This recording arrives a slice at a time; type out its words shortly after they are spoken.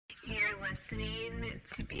You're listening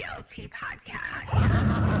to BLT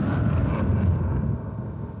Podcast.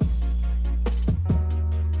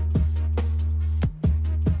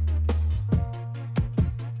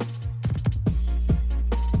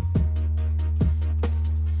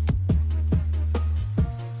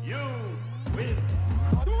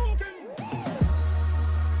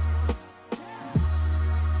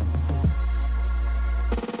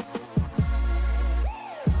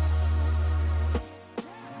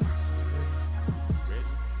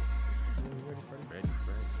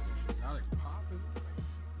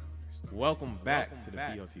 Welcome back to the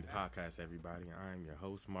BLT Podcast, everybody. I'm your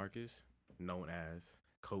host, Marcus, known as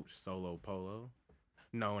Coach Solo Polo,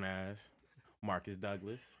 known as Marcus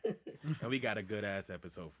Douglas. And we got a good-ass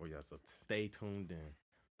episode for y'all, so stay tuned in.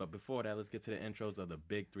 But before that, let's get to the intros of the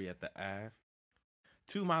big three at the Ave.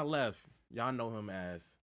 To my left, y'all know him as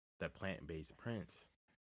the plant-based prince.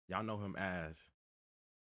 Y'all know him as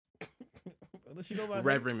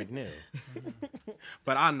Reverend McNeil.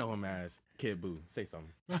 But I know him as Kid Boo. Say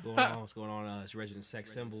something. What's going on? It's Resident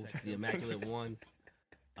Sex Symbol, the Immaculate One.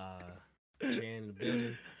 Chan in the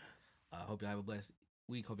building. Hope y'all have a blessed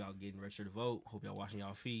week. Hope y'all getting registered to vote. Hope y'all washing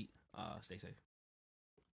y'all feet. Stay safe.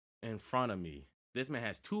 In front of me, this man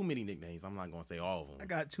has too many nicknames. I'm not gonna say all of them. I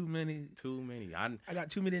got too many. Too many. I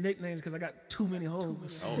got too many nicknames because I got too many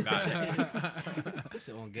hoes. Oh God. It's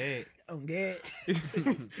on gag. On gag.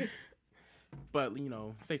 But you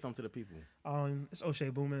know, say something to the people. It's O'Shea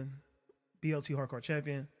Boomin, BLT Hardcore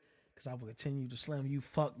Champion, because I will continue to slam you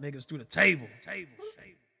fuck niggas through the table.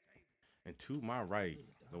 And to my right,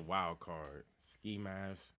 the wild card, Ski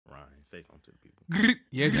Mask Ryan. Say something to the people.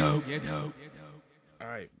 Yeah, All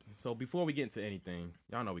right. So before we get into anything,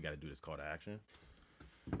 y'all know we got to do this call to action.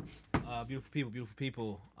 Beautiful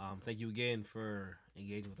people. Thank you again for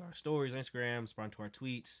engaging with our stories on Instagram, responding to our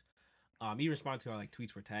tweets. Even respond to our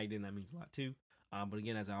tweets we're tagged in. That means a lot too. But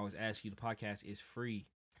again, as I always ask you, the podcast is free.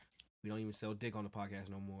 We don't even sell dick on the podcast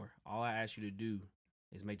no more. All I ask you to do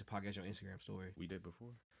is make the podcast your Instagram story. We did before.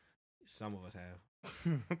 Some of us have.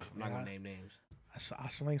 I'm not gonna name names. I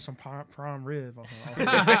sling some prime rib off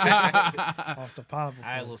the pod.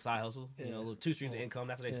 I had a little side hustle, Yeah. you know, a little 2 streams of income.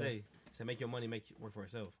 That's what they say. So make your money, make it work for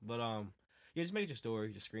itself. But yeah, just make it your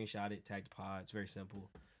story. Just screenshot it, tag the pod. It's very simple.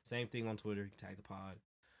 Same thing on Twitter. Tag the pod.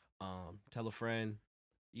 Tell a friend.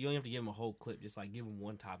 You don't have to give them a whole clip. Just give them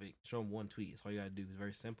one topic. Show them one tweet. That's all you gotta do. It's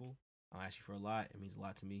very simple. I'll ask you for a lot. It means a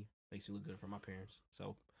lot to me. Makes me look good for my parents.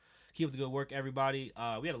 So keep up the good work, everybody.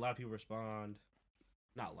 We had a lot of people respond.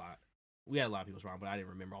 Not a lot. We had a lot of people respond, but I didn't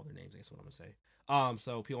remember all their names. I guess what I'm gonna say.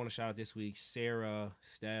 So people want to shout out this week: Sarah,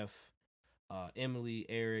 Steph, Emily,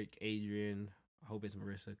 Eric, Adrian. I hope it's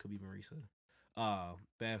Marissa. Could be Marisa.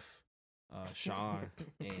 Beth. Sean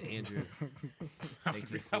and Andrew. Thank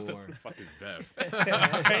you for fucking Beth.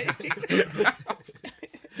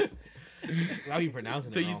 How are you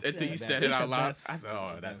pronouncing it? Until you said it out loud. I said,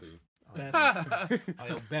 "Oh, that's who."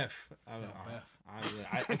 Beth.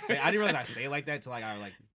 I didn't realize I say it like that until I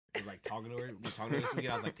was talking to her. Talking to her this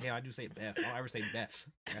weekend. I was like, damn, I do say Beth. I don't ever say Beth.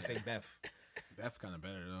 I say Beth. Beth kind of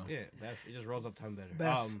better though. Yeah, Beth. It just rolls up tongue better.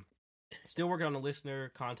 Beth. Still working on the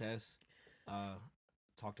listener contest.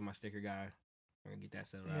 Talk to my sticker guy. We're gonna get that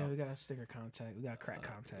set out. Yeah, we got sticker contact. We got crack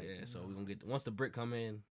contact. Yeah, so we're gonna get once the brick come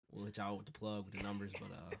in, we'll let y'all with the plug with the numbers. But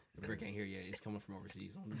the brick ain't here yet. It's coming from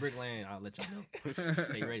overseas. On the brick land, I'll let y'all know.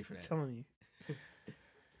 Stay ready for that. I'm telling you.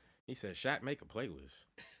 He said, "Shaq, make a playlist."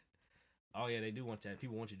 Oh yeah, they do want that.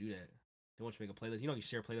 People want you to do that. They want you to make a playlist. You know, you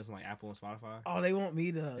share playlists on Apple and Spotify. Oh, they want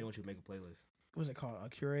me to. They want you to make a playlist. What's it called? A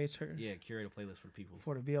curator? Yeah, curate a playlist for people.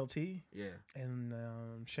 For the BLT? Yeah. And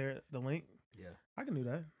share the link? Yeah. I can do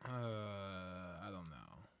that. I don't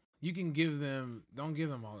know. You can don't give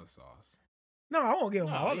them all the sauce. No, I won't give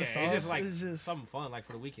them all the sauce. It's just something fun,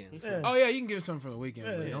 for the weekend. Yeah. Oh yeah, you can give some for the weekend,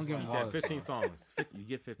 Yeah, but yeah, don't give He them all said the 15 sauce. songs. You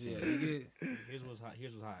get 15. Yeah, you get. Here's what's hot.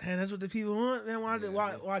 Man, that's what the people want. Man, why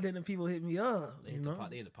didn't the people hit me up? They hit the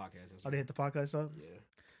podcast. Oh, they hit the podcast up? Yeah.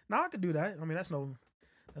 No, I could do that. I mean, that's no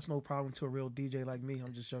problem to a real DJ like me.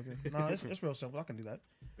 I'm just joking. No, it's real simple. I can do that.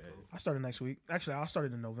 I started next week. Actually, I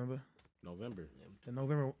started in November. November. In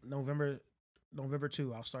November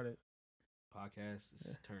 2, I'll start it.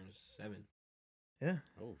 Podcast turns 7. Yeah.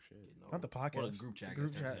 Oh shit. Not the podcast. Well, the group chat.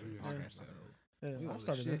 Group turns chat. 7. Yeah. Podcast turns 7. Yeah, We I all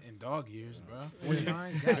started shit it. in dog years, bro. Yeah.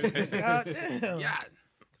 49. God damn. Yeah.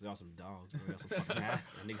 Cause y'all some dogs. Bro. Y'all some fucking pounds.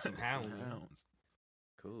 Niggas some pounds. Bro.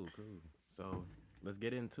 Cool. So let's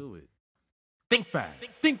get into it. Think fast.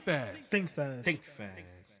 Think fast. Think fast. Think fast.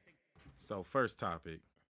 So first topic: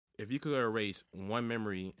 if you could erase one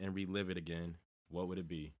memory and relive it again, what would it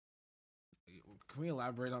be? Can we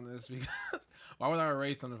elaborate on this? Because why would I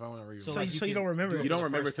erase something if I want to read? So, So, like, so you you don't can remember do it. it You don't for the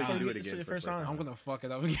remember first till you time. do it It's again. your for the first time. I'm gonna fuck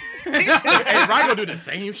it up again. Hey, Ryan gonna do the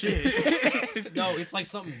same shit. No, it's like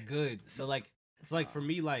something good. So like, it's like for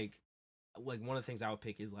me, like one of the things I would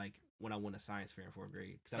pick is like when I won a science fair in 4th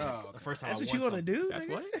grade. 'Cause that's like Oh, the first time That's I what won you want to something. do? That's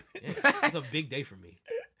nigga? what? Yeah, it's a big day for me.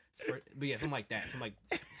 But yeah, something like that. Some like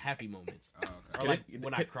happy moments. Oh, okay. Or like Can it-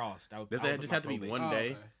 when I crossed. I, Does I that was just my have to be probate. one Oh,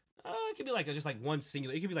 day? okay. It could be like just like one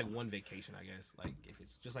singular. It could be like one vacation, I guess. Like if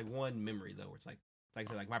it's just like one memory though, where it's like I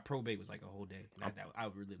said, like my probate was like a whole day. And I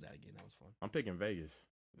would relive that again. That was fun. I'm picking Vegas.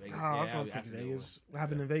 Vegas, Oh, I yeah, feel that's a good one. Vegas. What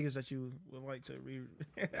happened in Vegas that you would like to re?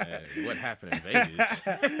 What happened in Vegas?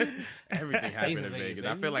 Everything Stays happened in in Vegas, Vegas. I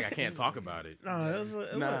baby. feel like I can't talk about it. No, it was.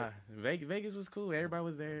 Nah, Vegas was cool. Everybody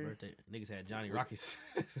was there. Birthday. Niggas had Johnny Rockets.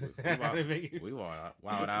 We wild, in Vegas. we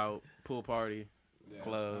wild out, pool party, Yeah,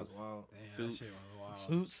 clubs. Wow. Damn, that Suits. shit was wild.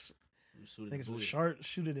 Suits. Suited Niggas and was booted. sharp,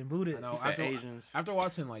 shooted and booted. I know. He said After, Asians. after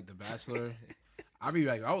watching like The Bachelor, I'd be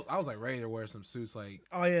like, I was like ready to wear some suits. Like,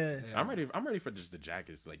 Oh yeah, yeah. I'm ready for just the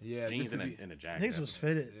jackets, like Yeah, jeans just to and, be- and a jacket. niggas was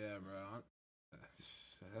fitted. Yeah, bro.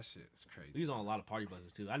 That shit is crazy. We was on a lot of party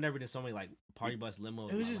buses too. I never did so many like party bus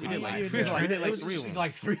limos. It was just We did like easier we to- did like it was three of just them.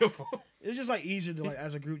 like 3 or 4. It was just like easier to like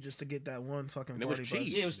as a group just to get that one fucking And it was party cheap.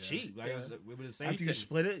 bus. Yeah, it was Yeah. cheap. Like Yeah. it was the same. After you thing.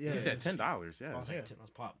 split it, yeah. He said $10. Yeah. Oh, It's yeah. like 10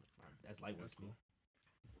 was pop. That's light work. That's cool.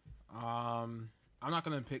 I'm not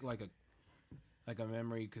gonna pick like a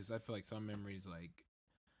memory because I feel like some memories like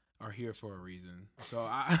are here for a reason. So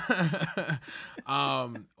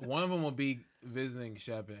one of them will be visiting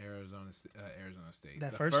Shep in Arizona State.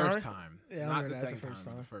 That the first time, Yeah, I not remember the that, second the time, first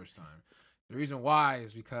but the time. first time. The reason why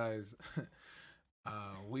is because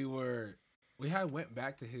we had went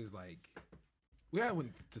back to his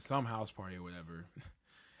went to some house party or whatever,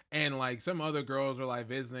 and like some other girls were like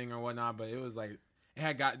visiting or whatnot, but it was like it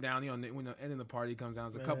had got down. You know, when the end of the party comes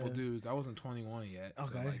down, there's a couple Yeah. dudes. I wasn't 21 yet, so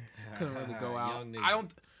Okay. like couldn't really go out. Young nigga. I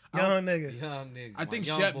don't. Young nigga. Young nigga. I think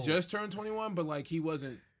young Shep boy. just turned 21, but like he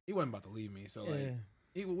wasn't about to leave me. So like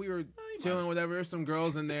Yeah. we were chilling, whatever. There's some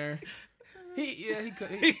girls in there. He could.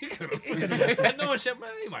 He could have. No, Shep, man,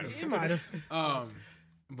 he might He have. might have.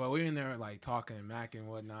 But we in there like talking and macking and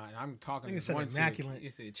whatnot. And I'm talking to Nigga this said one chick, immaculate. He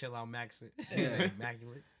said, "Chill out, Max." Yeah. He said,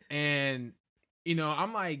 "Immaculate." and you know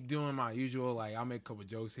I'm like doing my usual like I'll make a couple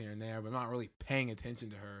jokes here and there, but I'm not really paying attention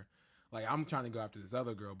to her. Like I'm trying to go after this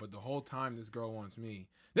other girl, but the whole time this girl wants me.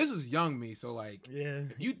 This is young me, so like Yeah.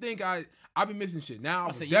 if you think I be missing shit now, I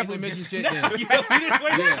was said, you definitely ain't missing gonna shit get- then. You know, we this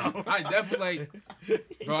way Yeah, now. I definitely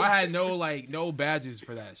bro. I had no badges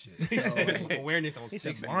for that shit. He So, said, awareness on He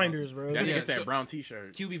said 60. blinders, bro. That Yeah, nigga said so- brown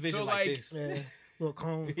t-shirt. QB vision So, like like- this. Yeah. Little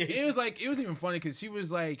cone. it was even funny because she was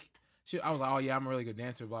like, I was like, oh yeah, I'm a really good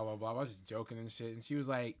dancer, blah blah blah. I was just joking and shit, and she was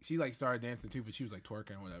like, she started dancing too, but she was like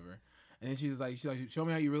twerking or whatever. And then she's like, show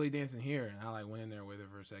me how you really dancing here, and I like went in there with her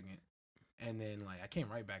for a second. And then like I came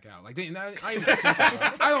right back out. Like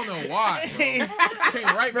I don't know why. Bro. I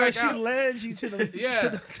came right Bro, back she out. led you to the. Yeah. To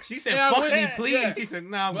the She said, Yeah, I "Fuck went- me, please." yeah. He said,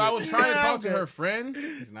 "Nah, I'm But I good." was trying to Yeah, talk to I'm her friend,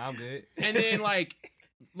 He said, "Nah, I'm good." and then like,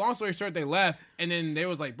 long story short, they left, and then they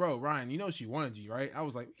was like, "Bro, Ryan, you know she wanted you, right?" I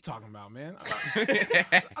was like, "What you talking about, man?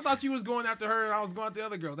 I thought you was going after her, and I was going after the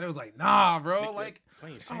other girl." They was like, "Nah, bro." Like,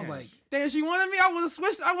 I was like, "Damn, she wanted me. I would have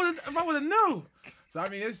switched. If I would have knew." So I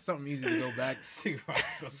mean, it's something easy to go back. So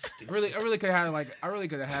stupid. I really could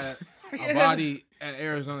have had a body at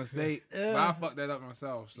Arizona State, but I Yeah. fucked that up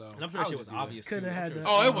myself. So And I'm sure I that shit would was just do that. obvious. Coulda too. I'm had sure the-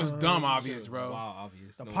 Oh, it was dumb Oh, obvious, shit bro. was wild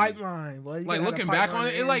obvious. The No pipeline, boy. You Like gotta looking have a back pipeline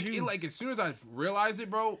on it, to like as soon as I realized it,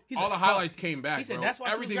 bro, He all said, the "Fuck." highlights came back. He said, bro. "That's why she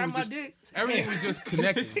was everything grabbing was my just dick." everything was just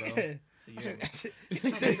connected, bro. Yeah. So, I yeah. said,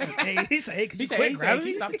 he said, hey, could He you said, quit he grabbing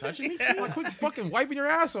me? stop touching me. Like, quit fucking wiping your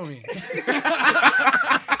ass on me.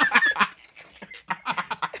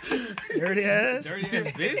 Dirty ass. Dirty ass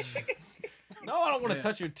bitch. No, I don't want to Yeah.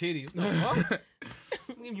 touch your titties. No, fuck.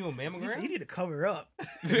 Give you a He said, mammogram. you need to cover up.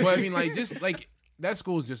 But I mean, like, just like that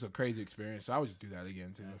school is just a crazy experience. So I would just do that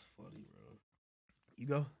again too. That's funny, bro. You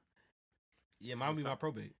go. Yeah, mine would be my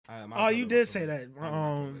probate. Oh, you did say that.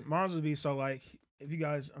 Mine would be so like if you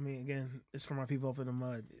guys. I mean, again, it's for my people up in the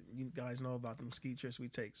mud. You guys know about them ski trips we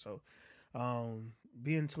take. So,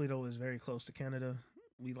 being Toledo is very close to Canada.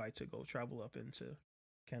 We like to go travel up into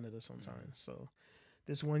Canada sometimes. So,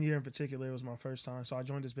 this one year in particular it was my first time. So I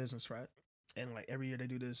joined this business frat, and like every year they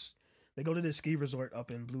do this. They go to this ski resort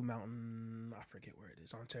up in Blue Mountain. I forget where it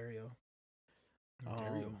is, Ontario.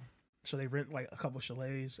 So they rent like a couple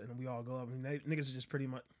chalets, and we all go up. And niggas is just pretty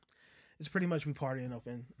much, it's pretty much we partying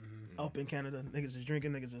up in Canada. Niggas is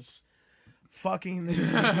drinking, niggas is fucking,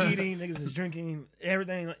 niggas is eating, niggas is drinking,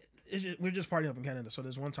 everything. Like, we're just partying up in Canada. So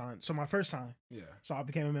there's one time, so my first time, Yeah. so I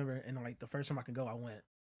became a member, and like the first time I could go, I went,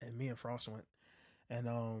 and me and Frost went, and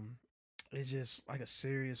it's just like a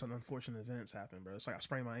serious and unfortunate events happened, bro. It's like I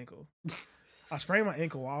sprained my ankle. I sprained my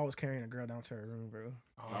ankle while I was carrying a girl down to her room, bro.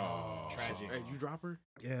 Oh, tragic. Hey, you drop her?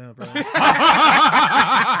 Yeah, bro.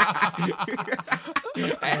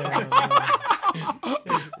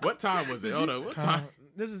 What time was it? Hold on. What time?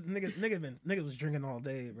 This is nigga was drinking all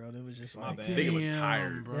day, bro. It was just My like bad. Nigga was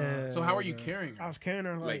tired. bro. Yeah, So how are you bro. carrying her? I was carrying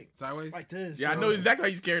her like Sideways? this. Yeah, I bro. know exactly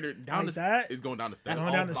how you scared her. Down Like the that? It's going down the That's steps. Going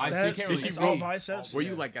all down the biceps. steps. You can't really It's roll. all biceps. Were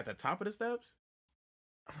you like at the top of the steps?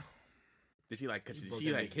 Did she like? Did You broke she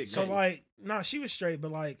that like bitch. hit? So goals? like, nah, she was straight,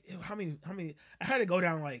 but like, how many? I had to go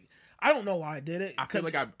down like, I don't know why I did it. I feel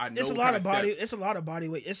 'cause like I know. it's a what lot kind of body. steps. It's a lot of body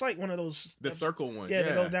weight. It's like one of those The circle one. yeah,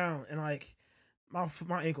 to go down and like my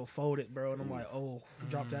ankle folded, bro, and I'm Ooh. like, oh,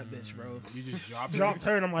 drop that bitch, bro. You just dropped Dropped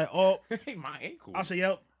her, and I'm like, oh, My ankle. I said,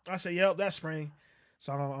 yep, that's spring.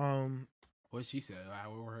 So What she said? Like,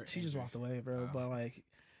 what were her she just injuries? walked away, bro. Oh. But like,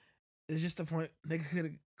 it's just the point. They could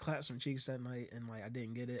have clapped some cheeks that night, and like I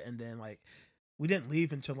didn't get it. And then like, we didn't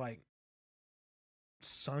leave until like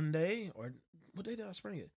Sunday, or what day did I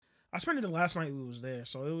spring it? I spent it the last night we was there,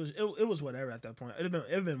 so it was whatever at that point.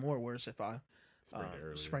 It'd been more worse if I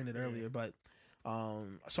sprained it earlier. But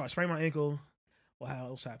so I sprained my ankle. What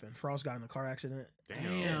else happened? Frost got in a car accident.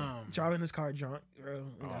 Damn. Driving his car drunk, bro.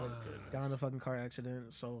 Oh, Got in a fucking car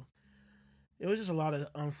accident. So it was just a lot of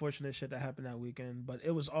unfortunate shit that happened that weekend. But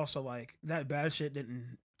it was also like that bad shit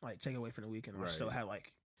didn't like take away from the weekend. I Right. still had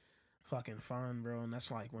like fucking fun, bro. And that's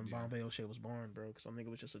like when Yeah. Bombay O'Shea was born, bro. Because I think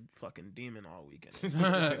it was just a fucking demon all weekend.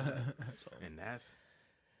 And that's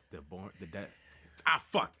the death. Ah,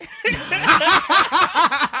 fuck.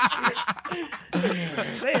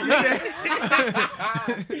 Say it, nigga.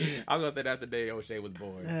 I was gonna say that's the day O'Shea was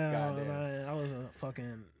born. Yeah, Goddamn. man, I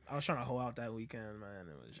was trying to hoe out that weekend, man.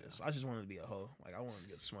 It was just, I just wanted to be a hoe. Like I wanted to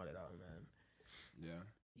get smutted out, man. Yeah.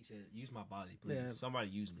 He said, "Use my body, please. Yeah. Somebody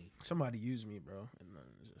use me." Somebody used me, bro, and then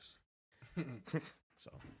it just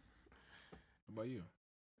so. What about you?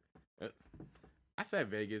 I said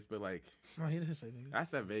Vegas, but like No, he didn't say nigga. I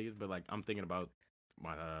said Vegas, but like I'm thinking about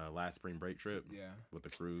my last spring break trip Yeah. with the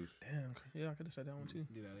cruise. Damn, yeah, I could have said that one too.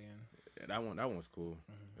 Do that again. Yeah, that one was cool.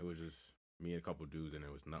 Mhm. It was just me and a couple dudes, and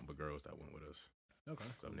it was nothing but girls that went with us. Okay.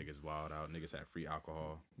 Some niggas wild out. Niggas had free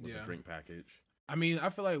alcohol with Yeah. the drink package. I mean, I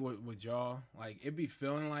feel like with y'all, like it'd be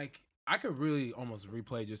feeling like I could really almost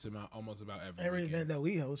replay just almost about every Event weekend. that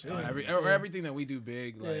we host, yeah. Everything that we do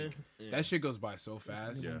big, like Yeah. that shit goes by so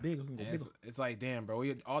fast. Yeah. Big, we can go And big. it's like damn, bro.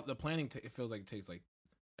 All the planning. It feels like it takes like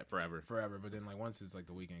Forever. forever, but then like once it's like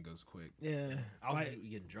the weekend goes quick. Yeah, I was like,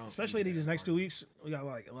 getting drunk. especially these next 2 weeks, we got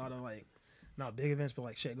like a lot of like not big events, but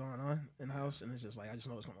like shit going on in the house, and it's just like I just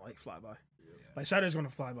know it's gonna like fly by. Like Saturday's gonna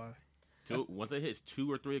fly by. Once it hits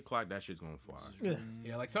 2 or 3 o'clock, that shit's gonna fly. Yeah.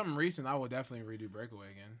 Yeah, like something recent, I would definitely redo Breakaway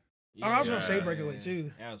again. Oh, I was gonna Yeah. say Breakaway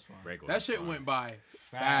too. That was fun. Breakaway That was shit fun. went by Bro,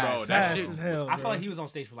 fast. that Fast shit as hell. I bro. felt like he was on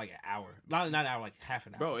stage for like an hour. Not an hour, like half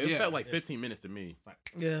an hour. Bro, it Yeah. felt like 15 minutes to me. It's like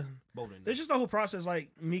Yeah, bowling. it's just the whole process.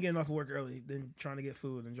 Like me getting off of work early, then trying to get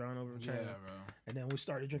food and driving over to Yeah, China, bro. and then we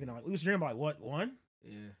started drinking. Like we was drinking by like what 1?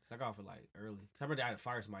 Yeah, cause I got off it like early. Cause I remember I had to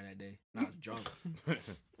fire somebody that day. And I was drunk.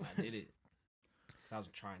 I did it. Cause I was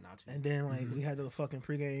trying not to. And then like we had the fucking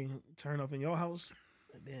pregame turn up in your house,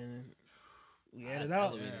 and then we I had it had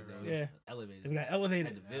out. Elevated, Yeah, bro. Yeah. Elevated. Then we got Had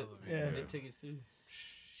elevated. the VIP. Yeah. VIP tickets too.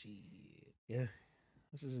 Shit. Yeah,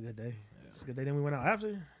 this is a good day. It's a good day. Then we went out after,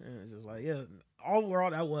 and it's just like yeah, overall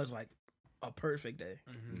that was like a perfect day.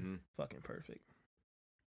 Mhm. hmm Fucking perfect.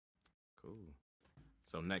 Cool.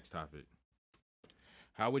 So next topic.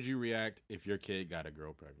 How would you react if your kid got a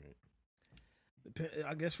girl pregnant?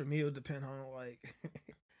 I guess for me it would depend on like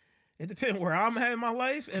it depends where I'm at in my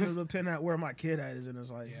life, and it'll depend on where my kid at is in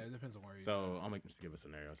his life. Yeah, it depends on where you. So I'm gonna just give a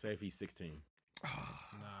scenario. Say if he's 16. Nah,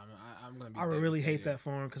 I'm gonna be. I would really hate devastated. that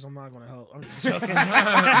for him because I'm not gonna help. I'm just joking.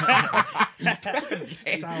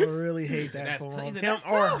 So I would really hate that That's for tough. He him, said him that's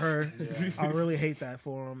or tough. her. Yeah. I really hate that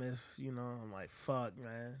for him. If I'm like, fuck,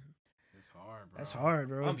 man, It's hard, bro. that's hard, I'm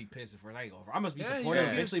bro. gonna be pissed if I ain't over. I must be Yeah, supportive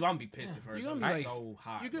yeah. eventually, but I'm gonna be pissed at first. You're I'm gonna be like, like- so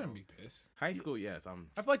hot. You're gonna bro. be pissed. High school, yes. I'm.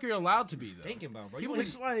 I feel like you're allowed to be though. thinking about, bro. People You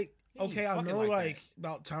It's like You ain't okay, I fucking know like like that.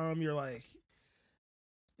 about time you're like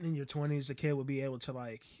in your 20s, the kid would be able to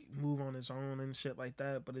like move on his own and shit like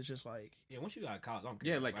that. But it's just like yeah, once you got college, I don't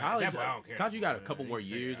care. Yeah, like At college. that point, I don't care College, you got a anymore, couple man. more You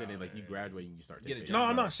figure years, it and then out, like you man. graduate and you start Get a taking. job. no, jobs.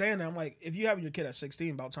 I'm not saying that. I'm like if you have your kid at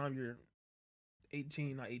 16, about time you're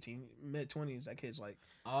 18, not 18, mid 20s. That kid's like,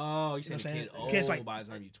 Oh, you You know said what the I'm kid saying? old Kid's like- by the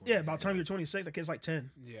time you're 20. yeah, by the time you're 26, that kid's like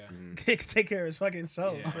 10. Yeah. Kid can take care of his fucking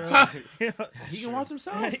self. Yeah. Bro. You know? He can watch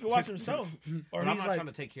himself. He can watch himself. Or But I'm he's not like, trying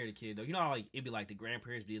to take care of the kid though. You know how like it'd be like the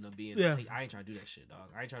grandparents be end up being. Yeah. Like, I ain't trying to do that shit, dog.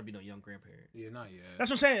 I ain't trying to be no young grandparent. Yeah, not yet. that's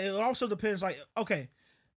what I'm saying. It also depends. Like, okay,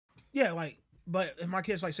 yeah, like, but if my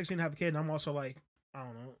kid's like 16 to have a kid, and I'm also like, I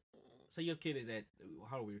don't know. So your kid is at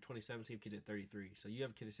how old were you? 27. So your kid's at 33. So you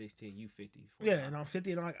have a kid at 16. You 50. Yeah, and I'm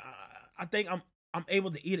 50, and I'm like, I think I'm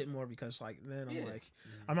able to eat it more because like then I'm Yeah. like,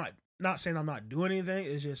 I'm not saying I'm not doing anything.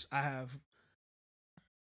 It's just I'm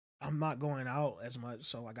not going out as much,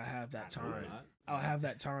 so like I have that I know time. you're not. I'll have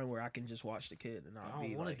that time where I can just watch the kid and I I'll be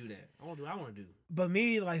don't want like, to do that. I want to do what I want to do. but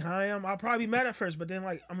me, like how I am, I'll probably be mad at first, but then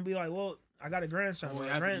like I'm gonna be like, well, I got a grandson, Well, or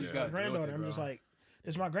after a you just gotta deal with granddaughter. it, I'm just bro. like,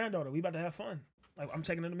 it's my granddaughter. We about to have fun. Like I'm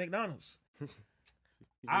taking her to McDonald's.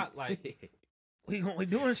 I like. We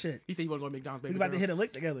doing shit. He said he want to go to McDonald's. We Baby about to girl. hit a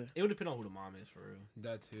lick together. It would depend on who the mom is for real.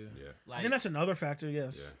 That too. Yeah. I Like, think that's another factor.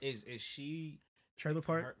 Yes, Yeah. is she? trailer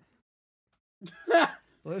park. Her,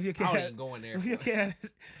 What if your kid? I don't Had, even go in there. what if your for kid? Had,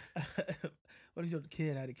 what if your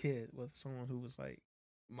kid had a kid with someone who was like,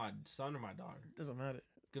 my son or my daughter? doesn't matter.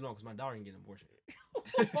 Good no, because my daughter can get an abortion.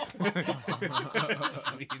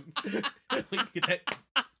 I mean, we can get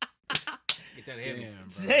that handled. Damn,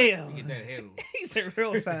 bro. Damn, We get that handled. he said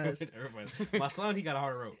real fast. Real fast. My son, he got a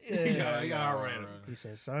hard road. Yeah. he got a hard road. He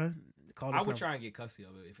said, "Son, call I this would number." try and get custody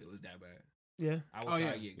of it if it was that bad. Yeah, I would Oh, try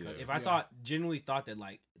yeah. to get Yeah. if I Yeah. genuinely thought that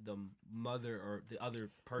like the mother or the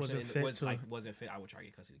other person Wasn't fit was to- like wasn't fit, I would try to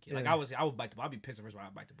get custody of the kid. Like Yeah. I'd be pissed first when I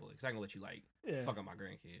bite the bullet because I ain't gonna let you like yeah, fuck up my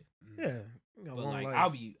grandkid. yeah. You got But long like life.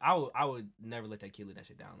 I would never let that kid live that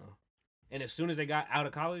shit down though. And as soon as they got out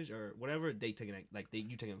of college or whatever, they taking that like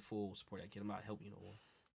you taking full support of that kid. I'm not helping you no more.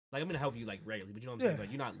 Like I'm gonna help you like regularly, but you know what I'm saying? Yeah.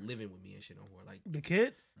 Like you're not living with me and shit no more. Like The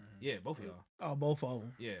kid? yeah, both of y'all. Oh, both of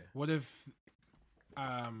them. Yeah. What if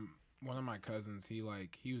one of my cousins, he was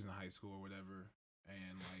in high school or whatever,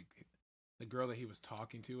 and like the girl that he was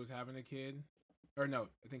talking to was having a kid. Or no,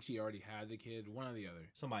 I think she already had the kid, one or the other.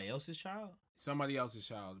 Somebody else's child? Somebody else's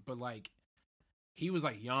child. But like he was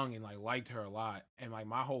like young and like liked her a lot. And like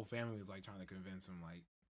my whole family was like trying to convince him like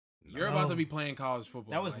you're about to No. be playing college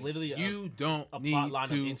football. That was Like, literally you don't A need plot line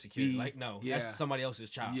to of insecurity. be- Like no, yeah. that's somebody else's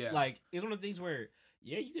child. Yeah. Like it's one of the things where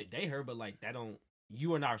yeah, you could date her, but like that don't.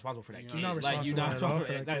 You are not responsible for that You're kid. not Like you're not responsible at all responsible for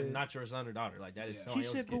for that that. That is kid. not your son or daughter. Like that is Yeah. somebody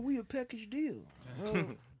else's kid. we a package deal.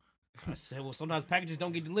 I said, well, sometimes packages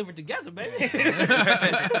don't get delivered together, baby.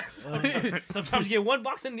 Sometimes you get one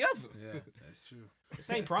box and the other. Yeah, that's true. This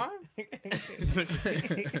ain't prime.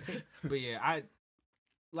 But yeah, I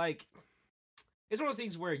like. It's one of those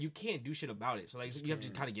things where you can't do shit about it. So like you have to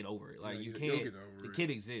just kind of get over it. Like you can't. The kid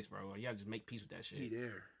exists, bro. You gotta just make peace with that shit.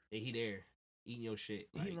 there. Yeah, he there eating your shit.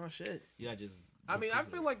 Eat Like, my shit. you gotta just. I mean, I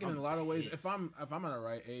feel like in I'm a lot of ways, pissed. if I'm at the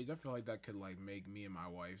right age, I feel like that could like make me and my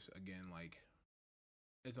wife again like.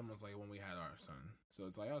 It's almost like when we had our son. So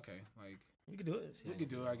it's like okay, like You can do it. we could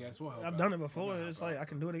do it. I guess we'll help. I've out. done it before. We'll help It's like out. I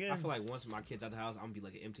can do it again. I feel like once my kids out the house, I'm gonna be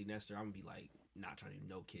like an empty nester. I'm gonna be like not trying to do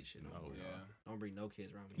no kid shit no Oh, more. yeah. Don't bring no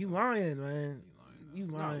kids around me. You lying, man. You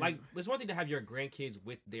No, lying. like it's one thing to have your grandkids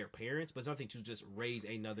with their parents, but it's another thing to just raise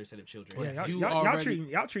another set of children. yeah, you y'all already-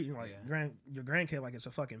 y'all treating like Yeah. your grandkid like it's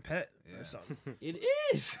a fucking pet Yeah. or something. It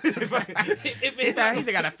is. if it's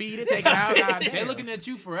He gotta feed it, take it out. They're Goddamn. looking at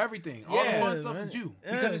you for everything. All the Yeah, fun stuff man. is you.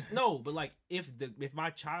 Yeah. because it's no, but like if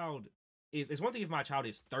my child is, it's one thing if my child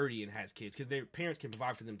is 30 and has kids because their parents can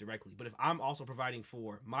provide for them directly. But if I'm also providing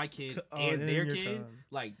for my kid Oh, and and their your kid, child.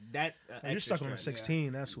 like that's You're extra stuck on a stress.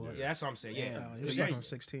 16. That's what. Yeah, that's what I'm saying. Yeah, Yeah. Oh, so you're yeah, stuck on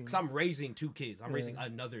 16. because I'm raising two kids. I'm Yeah. raising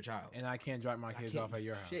another child. And I can't drop my kids can't off at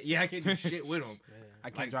your house. Shit, yeah, I can't do shit with them. I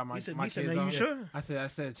can't Like, drop my He said, my he said, kids man, off. you sure? I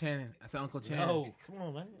said, Channing. I said, Uncle Chan. No, Come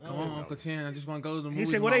on, man. Come on, Uncle Chan. I just want to go to the He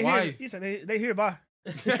movies said, with "What my they here?" wife. He said, "They here, bye."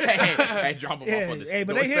 Hey, drop him Yeah, off on this. hey,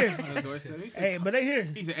 but they here. On the doorstep. He said, Hey, but they here.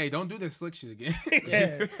 he said, hey, don't do this slick shit again.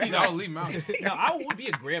 Yeah. He said, I'll leave him out. now I would be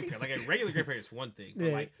a grandparent. Like a regular grandparent is one thing, but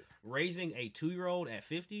Yeah. like raising a 2-year-old at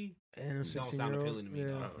 50 And a don't sound 16-year-old. appealing to me. Yeah.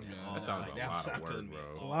 Dog. Yeah. At all. That sounds Like, a that lot sound of work, appealing to me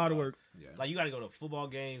at bro. A all. lot of work. Yeah. Like you got to go to football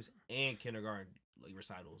games and kindergarten like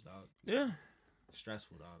recitals, dog. Yeah.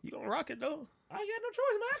 Stressful, dog. You gonna rock it though. I got no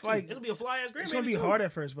choice, man. It's like- It'll be a fly ass grandbaby. It's gonna be too. hard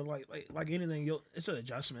at first, but like anything, it's an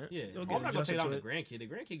adjustment. Yeah, You'll I'm get not gonna adjusted take it out to the it. grandkid. The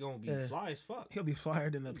grandkid gonna be Yeah. fly as fuck. He'll be flyer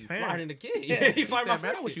than the He parent. flyer than the kid. Yeah. he He fly said, my man, I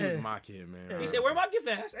first want kid. you Yeah. as my kid, man. Yeah. He said, "Where my gift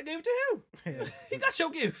at?" I gave it to him. Yeah. He got your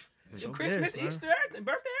gift. It's Your your Christmas, gift, man. Easter, everything,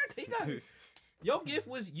 birthday, everything. He got it. Your gift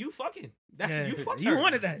was you fucking. That's Yeah. you fucked You her.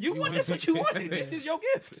 wanted that. You wanted. That's what you wanted. This is your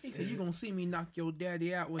gift. He said, you going to see me knock your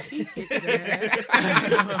daddy out when he get there.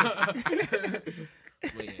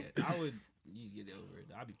 But yeah, I would. You get over it.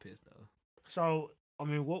 I'd be pissed though. So I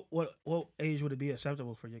mean, what age would it be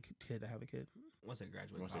acceptable for your kid to have a kid? Once they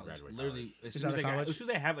graduate Once they college, graduate literally college. as Is soon as that they college? as soon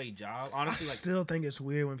as they have a job, I honestly, like still think it's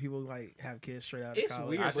weird when people like have kids straight out of it's college.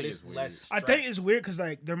 weird, I but think it's it's weird. less. I think stress. it's weird because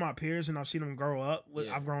like they're my peers and I've seen them grow up.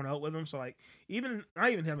 Yeah. I've grown up with them, so like even not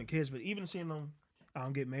even having kids, but even seeing them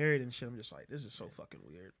get married and shit, I'm just like, this is so fucking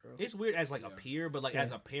weird, bro. It's weird as like a Yeah. peer, but like Yeah.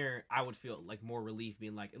 as a parent, I would feel like more relief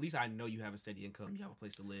being like, at least I know you have a steady income, you have a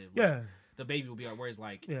place to live. Like, Yeah, the baby will be like, whereas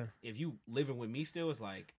like yeah. if you living with me still, it's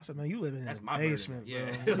like. I said, man, you living in That's a my burden. basement, bro.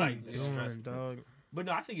 Yeah. What Like, are you it's doing, stressful. dog? But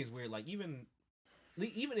no, I think it's weird. Like even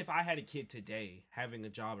if I had a kid today, having a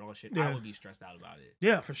job and all that shit, Yeah. I would be stressed out about it.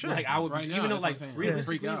 Yeah, for sure. Like I would Right be, now, even though that's what like I'm saying.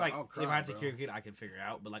 realistically, Freak out. like I'll if cry, I had to bro. carry a kid, I can figure it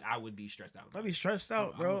out. But like I would be stressed out. I'd be stressed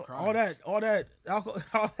out, I bro. would cry. All that alcohol,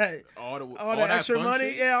 all that all that extra fun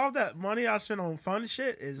money, shit, yeah, all that money I spent on fun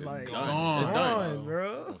shit is it's like done. gone. It's done, gone,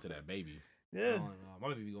 bro. On to that baby. Yeah, My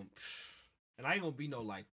baby going, and I ain't gonna be no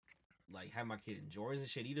like have my kid in Jordans and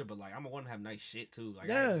shit either. But like I'm gonna want to have nice shit too. Like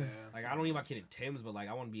yeah. like I don't need my kid in Tim's, but like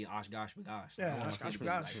I want to be in Oshkosh Bagosh. Yeah, I want my Oshkosh kid to be,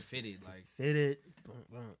 Bagosh. like fitted, like Fitted,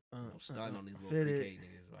 stunting on these little fitted. pre-K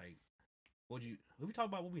niggas. Like, did we talk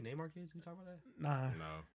about what we name our kids? Did we talk about that?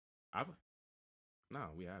 Nah, No,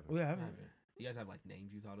 we haven't. we haven't. You guys have like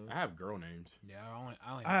names you thought of? I have girl names. Yeah,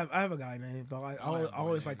 I only I have a guy named, but I I don't always, have boy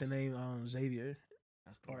always like the names. name Xavier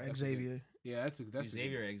That's cool. or That's a good- Xavier. Yeah, that's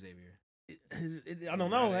Xavier or Xavier. I don't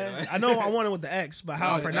know, Yeah, man. yeah. I know I want it with the X, but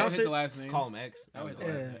how I pronounce hit it? the last name. Call him X. That was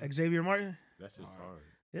Yeah, Xavier Martin. That's just Alright. hard.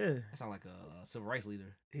 Yeah, That sound like a civil rights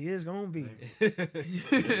leader. he is gonna be.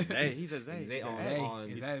 Hey, he's a Zay. Zay He's a on- Zay. on-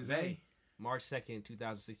 Is that Zay? March 2nd,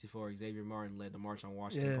 2064, Xavier Martin led the March on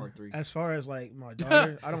Washington, Yeah. Part 3. As far as like my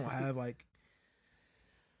daughter, I don't have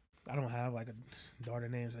like a daughter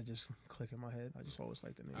names that just click in my head. I just always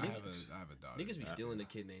like the name. I have a daughter. Niggas be stealing the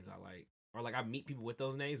kid names I like. Or like I meet people with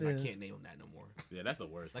those names and I Yeah. can't name them that no more. Yeah, that's the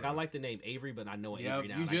worst. Like bro. I like the name Avery, but I know Yep, Avery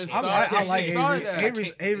now. you and I just can't- started. I like You started Avery.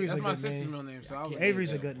 that. Avery's That's a my good sister's name. middle name, so Yeah, I I was can't Avery's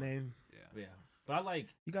a name good name. Yeah. But I like.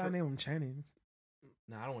 You gotta name him Channing.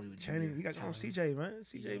 Nah, I don't want to do it. Channing. You got to call him CJ, man.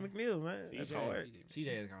 CJ McNeil, man. That's CJ. hard.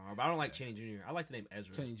 CJ is kind of hard, but I don't like Channing Jr. I like the name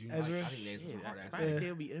Ezra. Channing Jr. Ezra. I think Ezra's a hard If ass I name. had a Yeah. kid,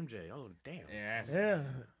 it would be MJ. Oh damn. Yeah, that's Yeah.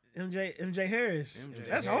 MJ Harris. MJ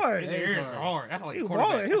That's Harris. hard. MJ Harris is hard. That's like He a was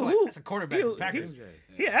quarterback. balling. That's, He like, was- that's a quarterback he for was- Packers. MJ.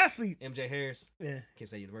 He an athlete. MJ Harris. Yeah. Can't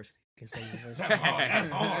say university. Can say That's hard. That's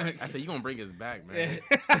hard. I said you gonna bring us back, man.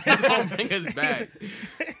 Yeah. You gonna bring us back.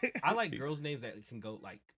 I like girls' names that can go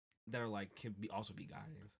like that are like can be also be guy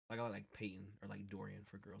names. Like I like Peyton or like Dorian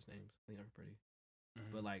for girls' names. I think they're pretty.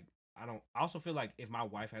 Mhm. But like I also feel like if my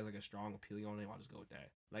wife has like a strong appealing on name, I'll just go with that.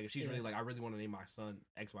 Like if she's really like I really want to name my son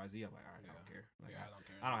XYZ, I'm like, all right, I don't care. Like, Yeah, I don't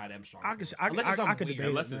care. I don't have them strong. I could, feelings. I, Unless it's I, I something could weird. debate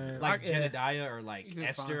Unless it, it's man. like I, yeah. Jedediah or like You said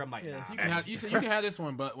Esther. fine. I'm like, Yeah, nah. so You can have this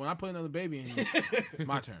one, but when I put another baby in, you,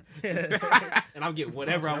 my turn. Yeah. and I'm getting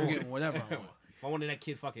whatever I I'm want. getting whatever I want. If I wanted that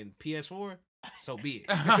kid fucking PS4, so be it.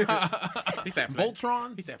 He said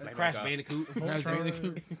Voltron. He said play Crash like a- Bandicoot. Crash Voltron.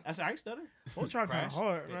 Bandicoot. I said I ain't stutter. Voltron kind Crash. of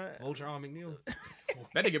hard, Yeah, man. Voltron McNeil.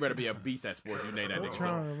 That nigga better be a beast at sports. You name that nigga. something.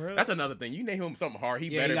 Voltron, bro. That's another thing. You name him something hard. He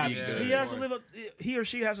Yeah, better he be gotta be good. good. He has to live up. He or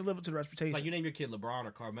she has to live up to the It's reputation. like you name your kid LeBron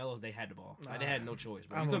or Carmelo, they had the ball. Like, they had no choice,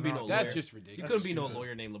 bro. I You would couldn't be not. no That's lawyer. just You ridiculous. couldn't be no stupid.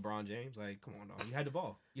 lawyer named LeBron James. Like, come on, dog. You had the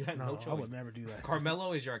ball. You had no no, choice. I would never do that.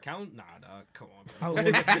 Carmelo is your accountant? Nah, dog. Come on, I bro.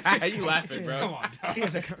 would- You laughing, bro? Come on, dog. He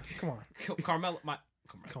has a, come on, Carmelo,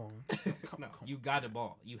 come come on. on. No, you got the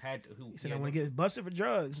ball. You had to. Who? He said, yeah, "I want to get busted for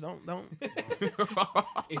drugs. Don't."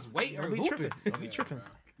 It's weight or Don't be hooping. tripping. Don't be tripping.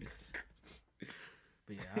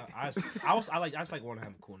 But yeah, I just like want to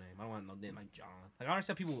have a cool name. I don't want no name like John. Like I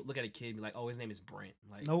understand people look at a kid and be like, oh, his name is Brent.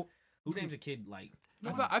 Like, Nope. who names a kid like?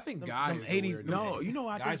 I think Guy them is 80 a weird No, name. you know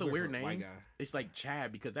why I think Guy's it's a weird for a white name? guy. It's like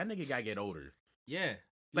Chad because that nigga gotta get older. Yeah.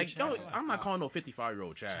 Like, Chad. no, I'm not calling no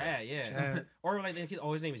 55-year-old Chad. Chad, yeah. Chad. Or like the kid,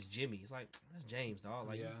 oh, his name is Jimmy. It's like that's James, dog.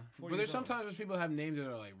 Like, Yeah, 40 but there's years old. sometimes people have names that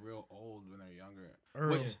are like real old when they're younger.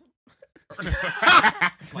 Earl. Which-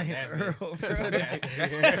 It's my dad's name. Earl, It's my bro.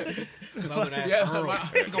 dad's name. Southern ass Yeah, Earl. my-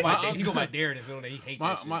 He go by Darren. His middle name. He hate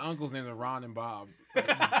that shit. My uncle's names are Ron and Bob.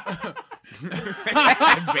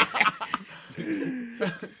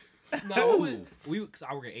 No, cause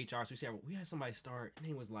I work at HR, so we had somebody start.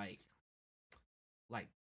 Name was like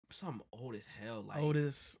some old as hell. Like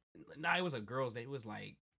Otis, nah, it was a girl's name. It was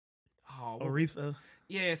like Aretha.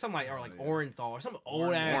 yeah, something like or like yeah. Orenthal or some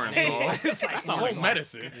old ass Orenthal. name. It's like That's oh not my like God.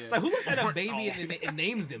 medicine. Yeah. It's like who looks at a baby and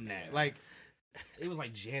names them that? Like it was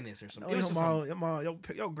like Janice or something. It was just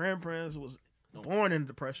Your grandparents was No. born in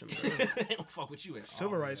depression. Bro. they don't fuck with you at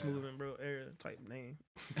Civil all. rights yeah. movement, bro. Era type name.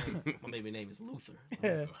 My baby name is Luther.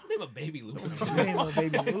 Yeah. Name a baby Luther. Name a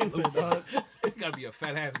baby Luther, dog. It gotta be a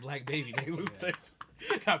fat ass black baby named Luther.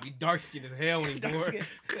 Gotta be dark skinned as hell when he Dark born. skin.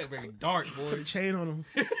 Gotta very dark, Put a boy. chain on him.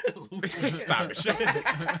 Stop it. Shut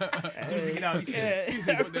As soon as he get out, he said,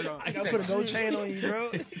 Yeah. Put that on. I gotta put a gold chain on you,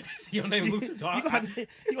 bro. your name is Luther, You dog.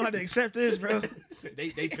 gonna have to accept this, bro. They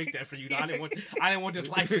picked that for you. Dog. I didn't want this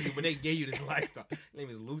life for you, but they gave you this life. Dog. Your name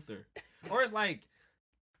is Luther. Or it's like,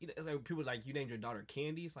 you know, it's like people like you named your daughter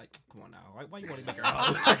Candy. It's like, come on now, why you want to make her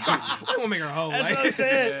hoe? Why you want to make her hoe? That's Like, what I'm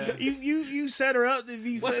saying. Yeah. You set her up to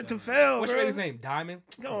be What's- to fail, What's bro. your baby's name? Diamond.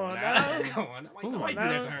 Come on now. now. Come on. Why Come you on do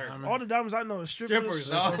that to now. her? All the diamonds I know are strippers Strippers,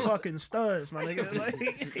 or no. fucking studs, my nigga.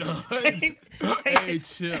 Like, Hey,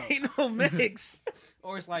 chill. ain't no mix.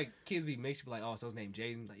 Or it's like kids be mixed. Be like, oh, so his name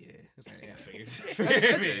Jaden. Like, yeah, it's like, yeah,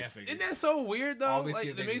 figures. Isn't that so weird though? All these Like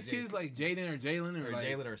kids the name mixed is Jaden. kids like Jaden or Jalen or Or like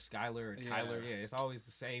Jalen or Skylar or Yeah. Tyler. Yeah, it's always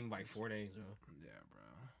the same like 4 names, bro. Yeah, bro.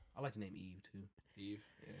 I like the name Eve too, Eve.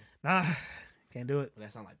 Nah, can't do it. but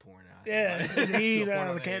that sounds like porn now. Yeah, Like, it's still Eve porn now,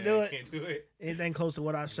 on but there, can't yeah, do it. Can't do it. Anything close to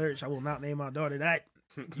what I search, I will not name my daughter that.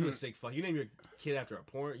 You a sick fuck. You name your kid after a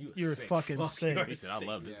porn. You're sick fucking fuck. sick. You're He said, I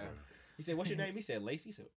love this Yeah. one. He said, "What's your name?" He said, "Lacey."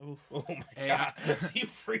 He said, "Oh, oh my Hey, god, you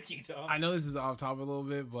freaky dog." I know this is off topic a little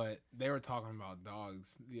bit, but they were talking about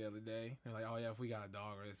dogs the other day. They're like, "Oh yeah, if we got a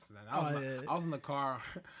dog or this and that." I was in the car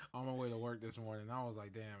on my way to work this morning, and I was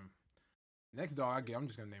like, "Damn, next dog I get, I'm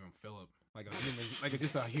just gonna name him Philip, like a human, like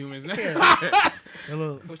just a human's name."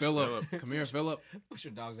 Hello. Philip, come here, Philip. What's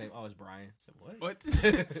your dog's name? Oh, it's Brian. I said, "What?" What?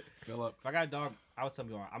 if Philip. I got a dog, I was telling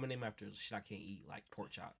people I'm gonna name him after shit I can't eat, like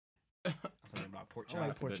pork chop. I was telling him about pork I chop. like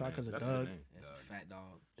That's a pork good chop name. because of That's a good Doug. name. It's Doug. a fat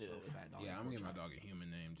dog. So fat dog. Yeah, I'm pork gonna give my chop. dog a human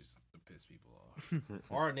name just to piss people off.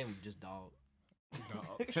 Or I name him just dog. Dog.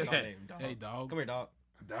 What's your dog name? Dog. Hey, dog. Come here, dog.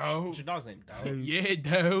 Dog. What's your dog's name? Dog. Hey. Yeah,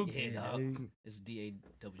 dog. Yeah, Yeah, dog. dude. It's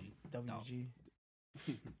DAW. Dog. WG.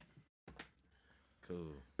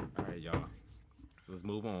 Cool. All right, y'all. Let's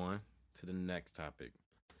move on to the next topic.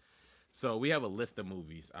 So we have a list of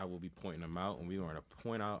movies. I will be pointing them out, and we're going to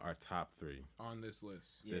point out our top 3. On this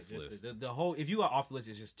list. Yeah, This just list. the whole. If you are off the list,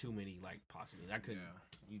 it's just too many. Like possibly, I could.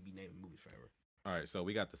 Yeah. You'd be naming movies forever. All right, so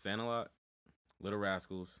we got The Sandlot, Little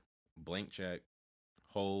Rascals, Blank Check,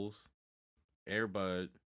 Holes, Air Bud,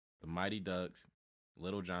 The Mighty Ducks,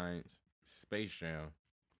 Little Giants, Space Jam,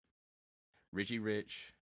 Richie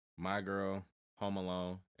Rich, My Girl, Home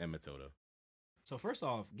Alone, and Matilda. So first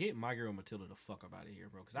off, get My Girl Matilda the fuck up out of here,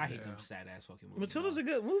 bro. Because I hate them Yeah. sad ass fucking movies. Matilda's dog. a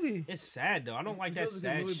good movie. It's sad though. I don't like that Matilda's a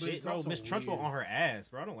good sad movie, but shit, it's bro. also Miss Trunchbull weird. on her ass,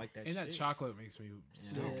 bro. I don't like that. And that shit. chocolate makes me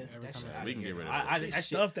sick Yeah. every That time shit- I So see we it. can get rid of I- those. She that shit-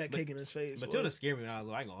 stuffed that but- cake in his face. Matilda boy. scared me when I was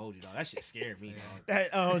like, I ain't gonna hold you, dog. That shit scared me, dog.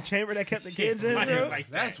 That chamber that kept the Shit, kids in, my bro. nigga, like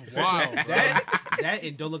That's that. wild, bro. That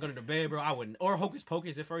and Don't Look Under the Bed, bro. I wouldn't. Or Hocus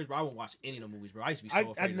Pocus at first, bro. I wouldn't watch any of the movies, bro. I used to be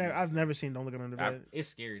so afraid. of I've them. never seen Don't Look Under the I- Bed. It's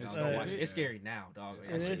scary, dog. It's Don't watch scary. it. It's scary now, dog. It's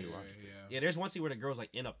That It shit is. wild. Yeah. Yeah, there's one scene where the girl's like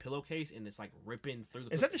in a pillowcase and it's like ripping through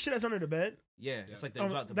the. Is that the shit that's under the bed? Yeah, it's like the, Oh,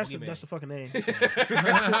 like the that's the boogeyman. fucking name.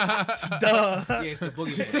 Yeah, Duh. it's the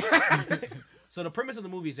boogeyman. So the premise of the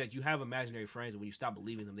movie is that you have imaginary friends, and when you stop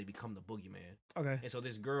believing them, they become the boogeyman. Okay. And so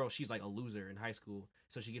this girl, she's like a loser in high school,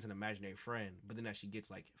 so she gets an imaginary friend. But then as she gets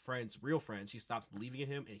like friends, real friends, she stops believing in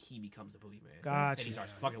him, and he becomes the boogeyman. Gotcha. And he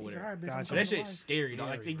starts fucking with her. Gotcha. But that shit's scary, dog.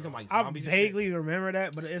 Like Scary, they become bro. like I zombies. and shit. vaguely remember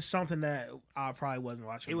that, but it's something that I probably wasn't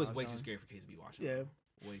watching. It when was I way too young. scary for kids to be watching. Yeah,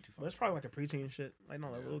 way too. but it's fucking probably like a preteen shit, like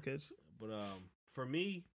not like Yeah. little kids. But for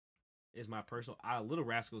me, is my personal. Little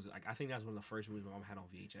Rascals. Like I think that's one of the first movies my mom had on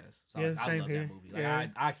VHS. So Yeah, I same love here. that movie. Like Yeah.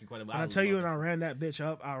 I can quite. When I tell you, when I ran that bitch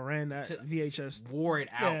up, I ran that To- VHS. wore it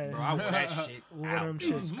out, Yeah. bro. I wore that shit One out. of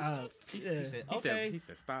them shits out. He Yeah. said, He okay. he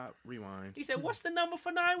said, stop, rewind. He said, "What's the number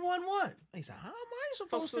for 911?" He said, "How am I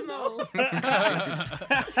supposed to to know?"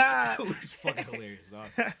 It was fucking hilarious, dog.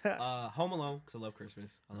 Home Alone, because I love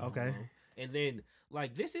Christmas. I love Home Okay. Alone. And then,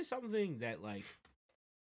 like, this is something that, like,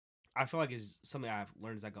 I feel like is something I've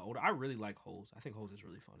learned as I got older. I really like Holes. I think Holes is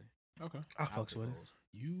really funny. Okay. I I fucks pick with it. Holes.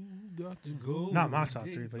 You got to go. Not my top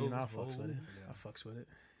Big 3, but you know I Holes. fucks with it. Yeah. I fucks with it.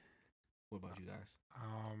 What about you guys?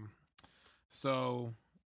 So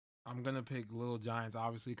I'm gonna pick Little Giants,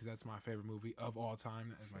 obviously, because that's my favorite movie of all time.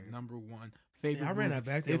 That is my Fair. number one favorite. Yeah, I ran movie. that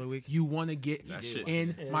back the If other week. you want to get That did shit. watch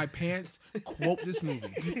in Yeah. my pants, quote this movie.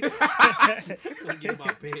 Get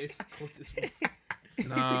my beds. Quote this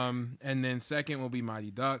one. And then second will be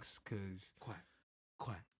Mighty Ducks, because Quiet.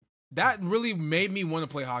 Quiet. that really made me want to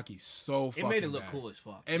play hockey so It fucking made it look bad. cool as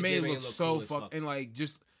fuck. It made did it look so as fuck and like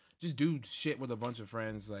just do shit with a bunch of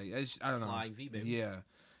friends. Like I don't know. Flying V, baby. Yeah.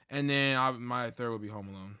 And then my third would be Home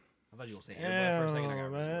Alone. I thought you were gonna say Airbud for a second. I got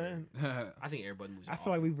Damn, really man. worried. I think Airbud movies. I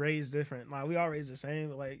feel like we raised different. Like we all raised the same,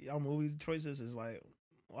 but like y'all movie choices is like,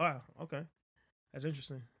 wow, okay, that's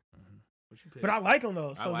interesting. What you pick? But I like them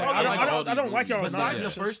though. So it's like- like, I like all I don't these like y'all. movies. Besides Yeah.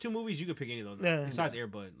 the first 2 movies, you could pick any of those. Yeah. Besides Air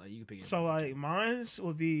Bud, like you could pick any. So like mine's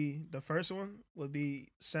would be the first one would be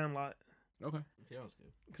Sandlot Okay. yeah, that was good.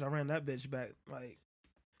 because I ran that bitch back. Like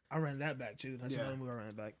I ran that back too. That's Yeah. another movie I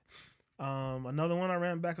ran back. Another one I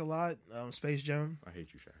ran back a lot. Space Jam. I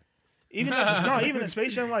hate you, Shaq. Even even the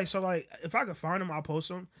Space Jam. Like so, like if I could find them, I'll post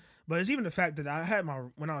them. But it's even the fact that I had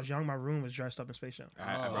when I was young, my room was dressed up in Space Jam. I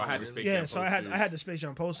had the really? Space Yeah, Jam so I had the Space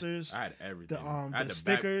Jam posters, I had everything. the I had the the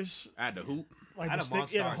stickers, I had the hoop. like I had the a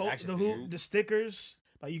stick, yeah, Monstars action the figure. hoop, the stickers,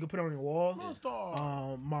 like you could put on your wall.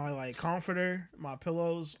 My like comforter, my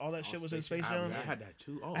pillows, all that shit was in Space Jam. I had that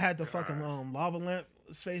too. Oh, I had the God. fucking lava lamp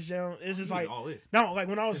Space Jam. It's just You like did all this. no, like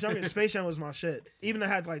when I was younger, Space Jam was my shit. Even I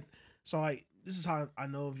had like like this is how I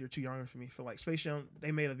know if you're too young for me. For like Space Jam,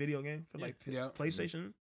 they made a video game for like Yeah.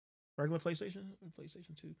 PlayStation, regular PlayStation, or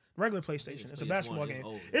PlayStation 2, regular PlayStation. It's a PS1, basketball it's game.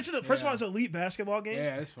 old, It's first of all, Yeah. it's an elite basketball game,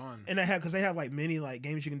 Yeah, it's fun. and because they have like many like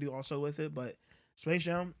games you can do also with it. But Space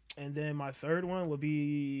Jam, and then my third one would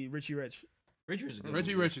be Richie Rich. Richie Rich is a good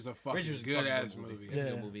Richie movie. Rich is a fucking Richie was a good fucking ass good movie. movie. It's a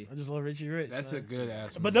good movie. I just love Richie Rich. That's man. a good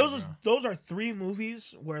ass movie. But those are 3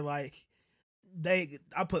 movies where like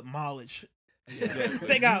I put mileage. Yeah.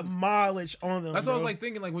 They got mileage on them. That's what I was bro. like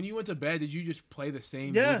thinking. Like when you went to bed, did you just play the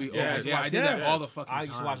same Yeah. movie? Yeah, over? Yeah, I did that yes. all the fucking I time.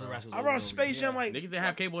 used to watch the bro. rest. I brought Space Jam like Niggas didn't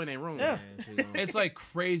have cable in their room. Yeah. It's like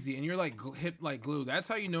crazy, and you're like hip like glue. That's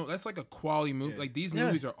how you know. That's like a quality movie. Yeah. Like these Yeah.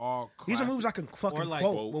 movies are all. Classic. these are movies I can fucking Or like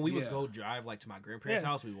quote. when we would Yeah. go drive like to my grandparents' Yeah.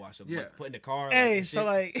 house, we watch them. Yeah. Like, put in the car. Hey, and so shit.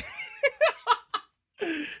 like,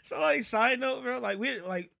 so like, side note, bro. Like we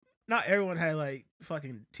like not everyone had like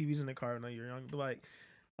fucking TVs in the car when you were young, but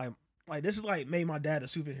like this is like made my dad a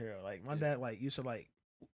superhero. Like my dad like used to like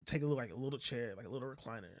take a little chair, like a little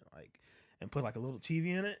recliner, like and put like a little TV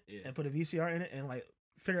in it Yeah. and put a VCR in it and like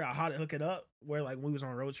figure out how to hook it up. Where like when we was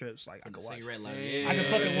on road trips, like I Put could the watch. cigarette light. Yeah. I can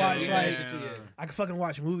fucking yeah, watch, yeah, like- shit too, yeah. I could fucking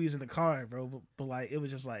watch movies in the car, bro. But like it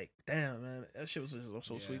was just like, damn, man, that shit was just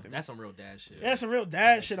so Yeah. sweet to me. That's some real dad shit. Yeah, some real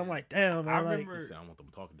dad shit. I'm like, damn, man. I like, remember- He said, I want them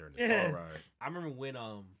talking during the Yeah. car ride. I remember when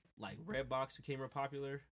like Redbox became real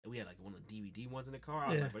popular, and we had like one of the DVD ones in the car. I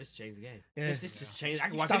was Yeah. like, "But this changed the game. Yeah. This just changed. I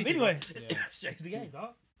can watch Stop anything. anyway. bro. Yeah. It's changed the game,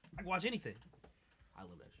 dog. I can watch anything. I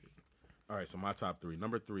love that shit. All right, so my top 3.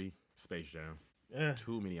 Number 3, Space Jam. yeah.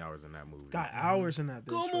 Too many hours in that movie. Got hours in that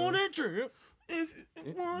bitch. bro. in, trip.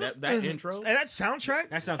 That intro. And that soundtrack.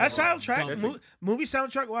 That sounds That like soundtrack. That's Movie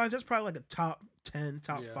soundtrack wise, that's probably like a top 10,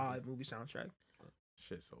 top Yeah. 5 movie soundtrack.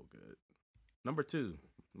 Shit's so good. Number 2,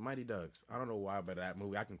 Mighty Ducks. I don't know why, but that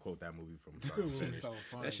movie, I can quote that movie from start to It's finish. so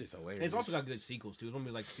funny. That shit's hilarious. It's also got good sequels too. It's one of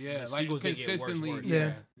those, like Yeah, the like sequels that get worse, consistently. worse.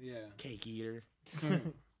 Yeah, Yeah. yeah. Cake Eater.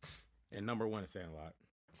 And number 1 is Sandlot.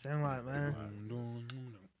 Sandlot, man.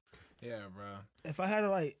 Yeah, bro. If I had to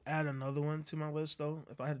like add another one to my list though,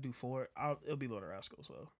 if I had to do 4, it'll be Lord of Rascal.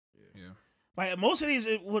 So Yeah. like most of these,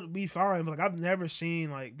 it would be fine. But like I've never seen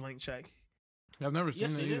like Blank Check. I've never seen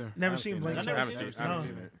Yes, it it is. either. Never I haven't seen that. Blank I've Check. I haven't seen it. I haven't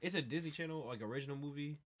No. seen it. It's a Disney Channel like original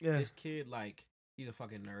movie. Yeah. This kid like he's a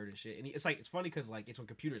fucking nerd and shit. And it's like it's funny because like it's when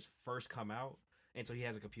computers first come out, and so he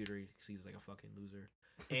has a computer because he's like a fucking loser,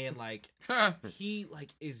 and like he like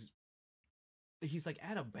is. He's like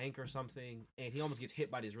at a bank or something, and he almost gets hit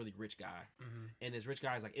by this really rich guy. And this rich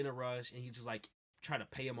guy is like in a rush, and he's just like trying to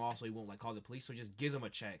pay him off so he won't like call the police. So he just gives him a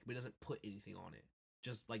check, but he doesn't put anything on it.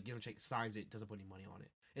 Just like gives him a check, signs it, doesn't put any money on it.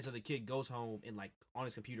 And so the kid goes home and like on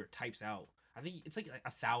his computer types out. I think it's like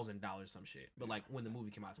 $1,000 some shit. But like when the movie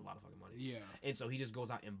came out, it's a lot of fucking money. Yeah. And so he just goes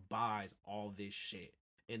out and buys all this shit.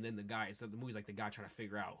 And then the guy, so the movie's like the guy trying to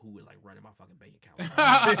figure out who was like running my fucking bank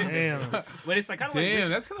account. Damn. But it's like kind of like Damn, Richie,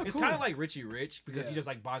 that's kind of it's cool. kind of like Richie Rich because he Yeah. just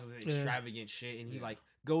like buys this Yeah. extravagant shit and he Yeah. like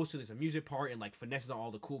goes to this amusement park and like finesses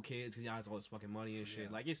all the cool kids because he has all this fucking money and shit. Yeah.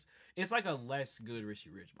 Like it's like a less good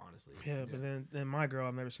Richie Rich, honestly. Yeah, but then My Girl,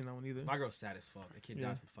 I've never seen that one either. My girl's sad as fuck. The kid Yeah.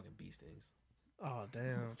 died from fucking bee stings. Oh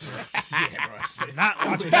damn. Yeah, bro. Shit. Not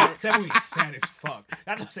watching that. That movie's sad as fuck.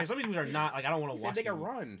 That's what I'm saying. Some of these movies are not like I don't want He to said watch. they can them.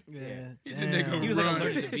 run. Yeah. He's a damn. nigga He was like Run.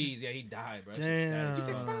 allergic to bees. Yeah, he died, bro. That shit's sad. Damn. He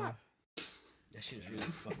said stop. That shit is really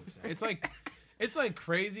fucking sad. It's like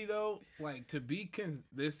crazy though. Like to be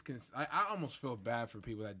I almost feel bad for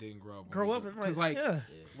people that didn't grow up. Grow up and because like yeah.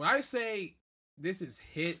 when I say this is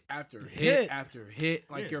hit after hit, Hit. after hit,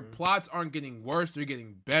 like Yeah, your bro. plots aren't getting worse; they're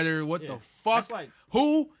getting better. What Yeah. the fuck? That's like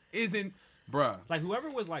Who isn't, bruh? like whoever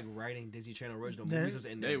was like writing Disney Channel original Then- movies was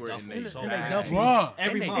in They their were in Duffel their so in their bad. Duffel. Bruh.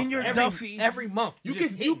 Every In month, your every, Duffy. every month. You just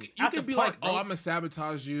can hitting you out can the be park, like, bro. oh, I'm gonna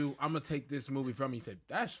sabotage you. I'm gonna take this movie from you. He said,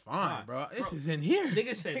 that's fine, Nah, bro. This bro. is in here.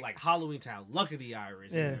 Niggas say like Halloween Town, Luck of the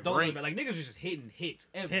Irish, Yeah. and don't Brink. like niggas was just hitting hits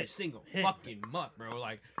every Hit. single Hit. fucking month, bro.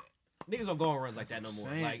 Like Niggas don't go on runs like that no more.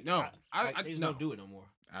 Saying. Like No, I they just no. don't do it no more.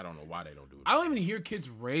 I don't know why they don't do it. I don't even hear kids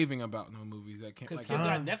raving about no movies that can't. Because Like, kids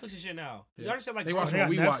got Uh, Netflix and shit now. You yeah. understand? Like They bro, watch They what got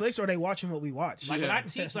we Netflix watch. or they watching what we watch. like when Yeah. I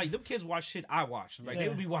teach, like them kids watch shit I watched. Like they Yeah.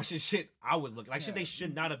 would be watching shit I was looking like shit they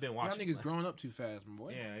should not have been Y'all watching. niggas like, growing up too fast, my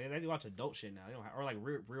boy. yeah, they watch adult shit now. They don't have, or like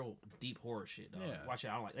real deep horror shit. Dog. Yeah. Watch it.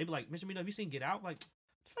 I don't like. They be like, Mr. Mino, have you seen Get Out? Like, the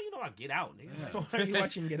fuck you know about Get Out, nigga? Yeah. Like, Why are you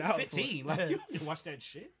watching Get Out for? 15. Like Yeah. you don't watch that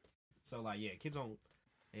shit. So like, yeah, kids don't.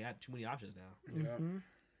 They got too many options now. Yeah. Mhm.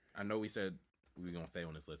 I know we said we were gonna stay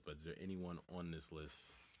on this list, but is there anyone on this list?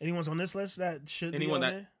 Anyone's on this list that should Anyone be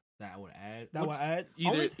on that- there? That I would add. That would add.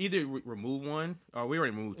 Either remove one, or we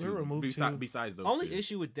already removed We two. removed two. Besides those Only two.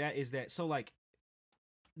 issue with that is that so like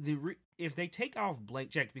if they take off Blank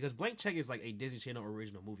Check, because Blank Check is like a Disney Channel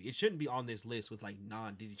original movie, it shouldn't be on this list with like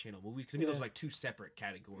non-Disney Channel movies because to me those Yeah. are like two separate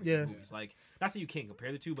categories Yeah. of movies. Like not saying you can't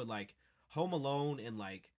compare the two, but like Home Alone and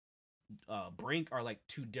like Brink are like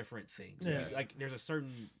two different things. Yeah. Like there's a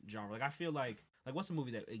certain genre. Like I feel like what's a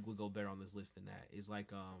movie that it would go better on this list than that? Is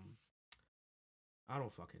like I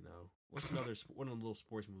don't fucking know. What's another one of the little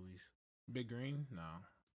sports movies? Big Green? No.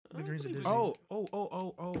 Big Green's a Disney.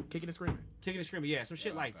 Oh, Kicking and Screaming. Kicking and Screaming, yeah, some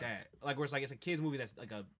shit Yeah, like okay. that. Like where it's like it's a kids movie that's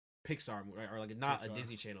like a Pixar movie or like not a Pixar.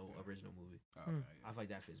 Disney Channel Yeah. original movie. Okay. I feel like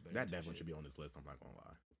that fits better. That into definitely shit. should be on this list. I'm not gonna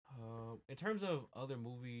lie. In terms of other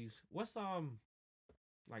movies, what's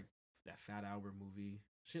like that Fat Albert movie,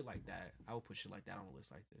 shit like that. I would put shit like that on a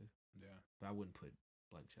list like this, Yeah. but I wouldn't put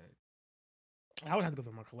Blank Check. I would have to go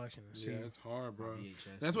through my collection and see. Yeah, it's hard, bro.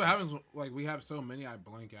 VHS That's what movies. happens. Like we have so many, I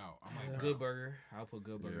blank out. I'm like, Yeah. bro. Good Burger. I'll put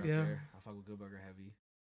Good Burger Yeah. up there. I fuck with Good Burger heavy.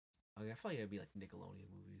 Okay, I feel like it'd be like Nickelodeon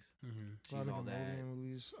movies. Mhm. A lot She's of all that. Nickelodeon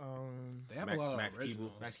movies. They have Max- a lot of Max Keeble.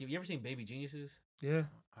 originals. Max, you ever seen Baby Geniuses? Yeah,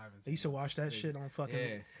 I haven't I seen used to it. watch that shit on fucking.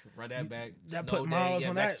 Yeah, run that back. that Snow put Day, miles yeah,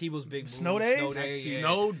 on Max that. Keeble's big Snow move. Days? Snow Day, yeah.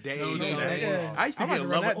 Snow Days. Snow Days. Yeah. I used to I'm be about in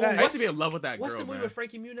to love. run that I back. used to be in love with that What's girl, the movie man. with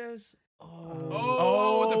Frankie Muniz?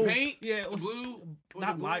 Oh, with the paint? Yeah, it was Blue? With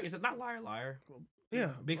not the blue? liar. Is it not Liar Liar?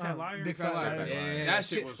 Yeah, Big Fat Liar? Big Fat Liar. Yeah, That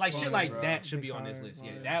shit was like funny, shit like bro. that should Big be on this Fire, list.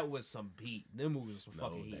 Yeah, Liar. that was some heat. Them movies was some Snow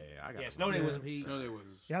fucking heat. Day. I gotta Yeah, Snow Day Yeah. was some heat. Snow Day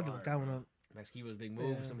was. Yeah, I have to fire, look that one bro. up. Max Keeble's big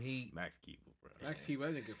move, Yeah. some heat. Max Keeble, bro. Max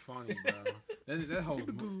Keeble, that nigga funny, bro. that whole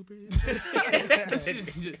movie.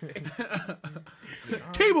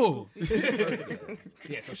 Keeble.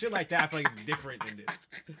 Yeah, so shit like that I feel like is different than this.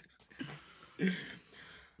 Oh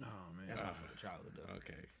man. That's my fucking childhood though.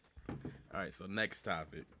 Okay. All right. So next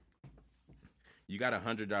topic. You got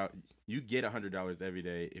 $100. You get $100 every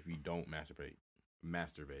day if you don't masturbate.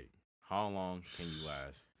 How long can you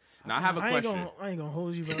last? Now I have a question. I ain't gonna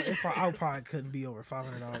hold you, but I probably couldn't be over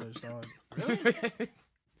 $500, dog.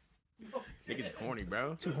 Niggas corny,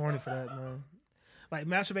 bro. Too horny for that, man. Like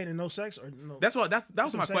masturbating and no sex or no. That was That's my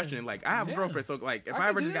what I'm saying. question. Like I have a Yeah. girlsiend, so like if I I, could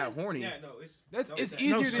ever do just got that. horny, Yeah, no, it's It's no easier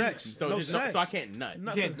no than sex. so no just sex. so I can't nut. You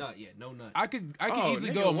Nothing. can't nut yet, no nut. I could Oh,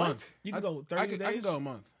 easily nigga, go a what? month. You can I- go 30 I could days. go a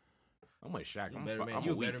month. I'm like Shaq. You a I'm, better fu- man. I'm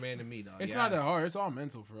You a a better weak. man than me, dog. It's Yeah, not that hard. It's all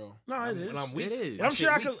mental, for real. No, it is. When I'm weak, It is. that I'm shit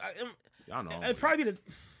sure I weak. could. Y'all know. It'd probably be the.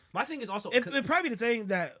 My thing is also, It'd probably be the thing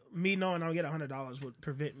that me knowing I'll get $100 would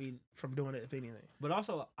prevent me from doing it, if anything. but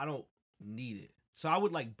also I don't need it. So I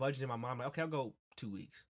would like budget in my mind, like, okay, I'll go 2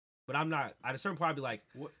 weeks. But I'm not, at a certain point, I'd be like,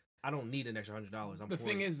 What- I don't need an extra $100. I'm The poor.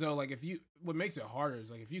 thing is though, like what makes it harder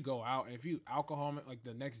is like if you go out and if you alcohol like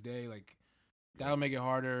the next day, like that'll make it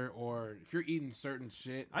harder. Or if you're eating certain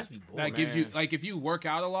shit I just be bored. that gives you man. like if you work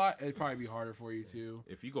out a lot, it'd probably be harder for you too.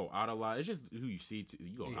 If you go out a lot, it's just who you see.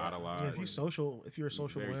 You go Yeah. out a lot. Yeah, if you're a social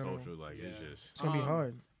very animal, social, like Yeah. it's just. it's gonna be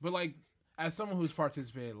hard. But like as someone who's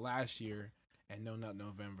participated last year at No Nut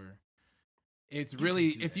November, it's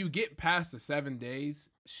really do if that. you get past the 7 days,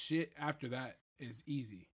 shit after that is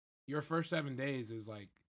easy. Your first 7 days is like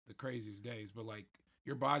the craziest days, but like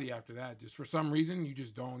your body after that, just for some reason, you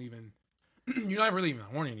just don't even. You're not really even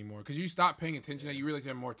horny anymore because you stop paying attention. That you realize you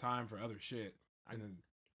have more time for other shit. I- And then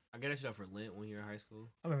I get that shit up for Lent when you're in high school.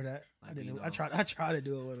 I remember that. Like, I didn't. you know. I tried to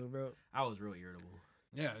do it with him, bro. I was real irritable.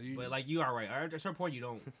 yeah, you, But like you are right. At a certain point, you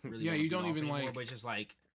don't really. Yeah, wanna you beat don't off even, anymore, like- But it's just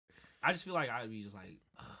like, I just feel like I'd be just like,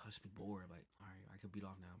 I'd just be bored. Like, all right, I could beat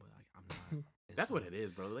off now, but like, I'm not. And That's so- what it is,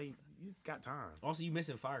 bro. Like, you just got time. Also, you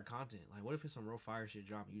missing fire content. Like, what if it's some real fire shit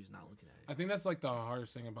dropping? You just not looking at I it. think that's like the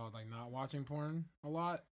hardest thing about like not watching porn a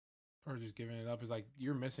lot or just giving it up is like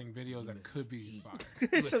you're missing videos that could be Heat.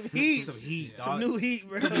 fire. Some heat, Some heat. Yeah. some dog. new heat,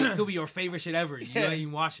 bro. Could be your favorite shit ever. You Yeah. ain't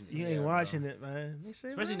even watching it. You Yeah, ain't bro. watching it, man. They say,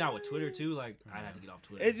 Especially man, now with Twitter too. Like, I'd have to get off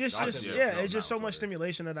Twitter. It's just, I just could- yeah, no, it's just so not much Twitter.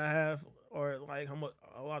 stimulation that I have, or like how much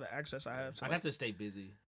a lot of access I have. To, I'd like, have to stay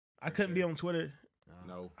busy. I for couldn't be sure. on Twitter.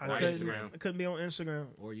 No. I Or couldn't, Instagram. I couldn't be on Instagram.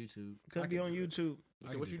 Or YouTube. Couldn't I be could on do it. YouTube. I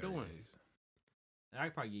So could what do you 30 doing? days. I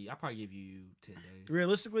probably give you 10 days.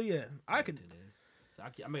 Realistically, yeah, I could. 10 days. So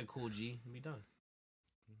I make a cool G and be done.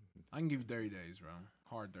 I can give you 30 days, bro.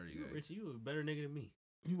 Hard 30 days. Richie, you a better nigga than me.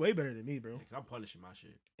 You way better than me, bro. Cause I'm punishing my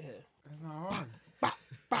shit. Yeah. That's not hard.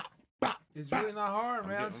 It's really not hard,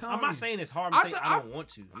 man. I'm telling I'm you. not saying it's hard. I'm saying I don't want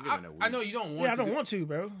to. I'm giving it a week. I know you don't want Yeah, to. I don't want to,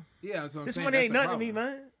 bro. Yeah, that's what I'm This saying. money That's ain't the nothing to me,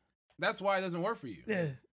 problem. man. That's why it doesn't work for you. Yeah.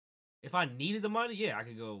 If I needed the money, yeah, I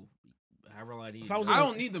could go however long I need. If I was I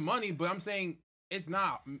don't need the money, but I'm saying it's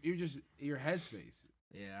not. You're just your headspace.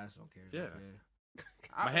 yeah, I just don't care. Yeah.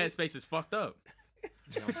 I, My headspace is fucked up.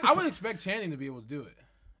 I would expect Channing to be able to do it.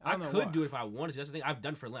 I don't know could why. do it if I wanted to. That's the thing. I've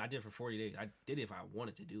done for Lent. I did it for 40 days. I did it if I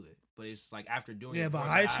wanted to do it. But it's like after doing it. Yeah, but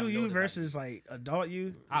once, high I've school you noticed, like, versus like adult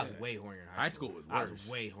you. I was Yeah. way hornier in High high school school. was I was worse.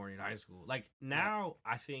 way hornier in high school. Like now,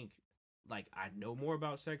 I think like I know more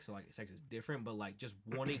about sex, so like sex is different. But like just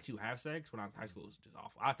wanting to have sex when I was in high school was just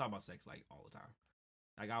awful. I thought about sex like all the time.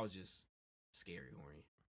 Like I was just scary horny.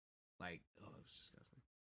 Like oh, it was disgusting.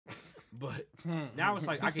 But now it's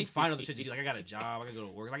like I can find other shit to do. Like I got a job, I can go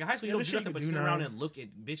to work. Like in high school, you Yeah, don't there's do shit nothing you but can sit do around now. and look at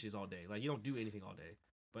bitches all day. Like you don't do anything all day.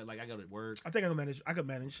 But like I go to work. I think I could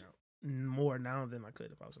manage more now than I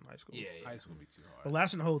could if I was in high school. Yeah, High school would be too hard. But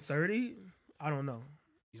lasting the whole 30, I don't know.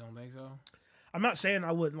 You don't think so? I'm not saying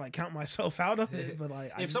I wouldn't like count myself out of it, but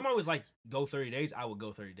like If someone was like go 30 days, I would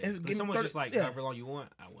go 30 days. If- But give if me someone's 30 just like yeah. however long you want,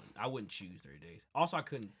 I wouldn't choose 30 days. Also, I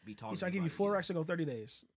couldn't be talking. so I give you 4 racks to go 30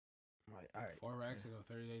 days. I'm like, all right. 4 racks to go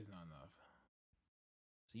 30 days not enough.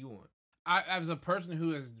 So you want As a person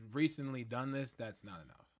who has recently done this, that's not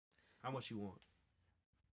enough. how much you want?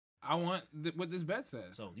 I want what this bet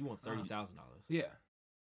says. So you want $30,000. Yeah,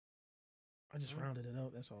 I just rounded it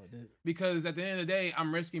up. That's all I did. because at the end of the day,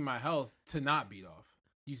 I'm risking my health to not beat off.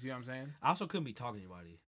 You see what I'm saying? I also couldn't be talking to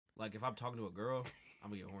anybody. Like if I'm talking to a girl, I'm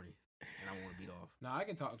gonna get horny and I want to beat off. No, I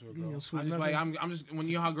can talk to a Give me girl. your sweet I just like nothings. I'm just when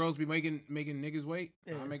you know how girls be making niggas wait.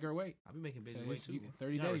 Yeah. I make her wait. I be making bitches So wait it's- too. you-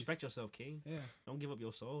 30 You gotta days. respect yourself, King. Yeah. Don't give up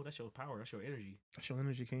your soul. That's your power. That's your energy. That's your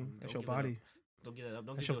energy, King. That's Don't your give it body. Don't get it up.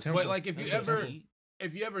 Don't That's give your it temple. But like if you That's your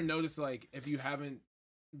ever seed. notice like if you haven't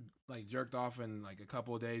like jerked off in like a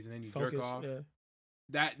couple of days and then you Focus. jerk off, Yeah.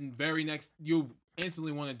 that very next you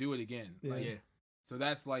instantly want to do it again. Yeah. Like, Yeah, so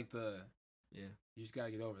that's like the yeah. you just gotta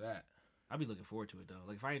get over that. I be looking forward to it though.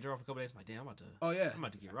 Like if I ain't draw for a couple days, I'm like, damn, I'm Oh yeah.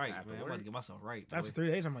 about to get right, After man. I'm about work. to get myself right. After boy. 3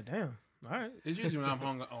 days, I'm like, damn. All right. It's usually when I'm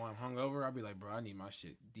hungover, I'll be like, bro, I need my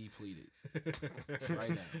shit depleted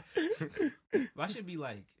right now. But I should be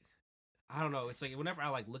like, I don't know. It's like whenever I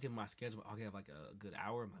like look at my schedule, I'll get like a good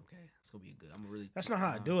hour. I'm like, okay, it's gonna be good. I'm gonna really. That's take not some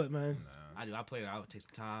how I time. do it, man. I do. I play it out. Take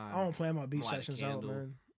some time. I don't plan my beat Light a sessions out, candle.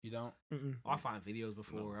 man. You don't? Mm-mm. I find videos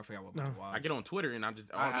before. I figure out what I'm No. to watch. I get on Twitter and I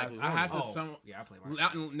just I automatically have want to it. some Yeah, I play my shit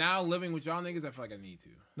out. now living with y'all niggas, I feel like I need to.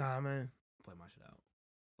 Nah, man. Play my shit out.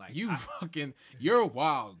 Like You I, fucking you're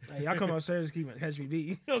wild. Hey, y'all come upstairs and catch me beat.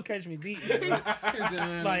 You don't catch me beat.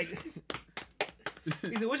 man. Like,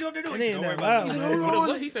 he said, "What you up there doing?" It He ain't said, that "Don't worry loud, about it." man. What it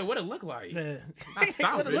look- he said, "What it look like? man.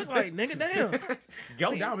 Stop what it it. look like, nigga? Damn.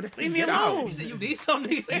 Go down, but Leave me get alone. out. He said, "You need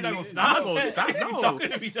something." He said, "You're not gonna I'm stop." not gonna stop. You No. talking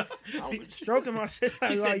to me, John. I'm stroking my shit.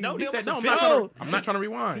 He said, like, "No, He nigga, said, what "No, the I'm not, fuck?" trying to, I'm not trying to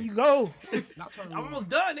Can rewind." you go? Not trying to I'm almost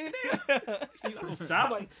done, nigga. Damn. So you not gonna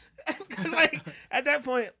stop? Like, cause like at that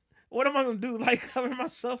point, what am I gonna do? Like cover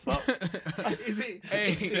myself up? Is it?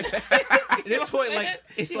 Hey. At this point, like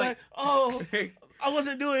it's He like oh, I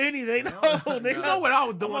wasn't doing anything. No, nigga. You know what I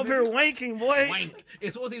was I'm doing? up here wanking, boy. wank.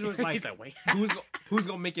 It's one of these where it's He like said, "Wait." who's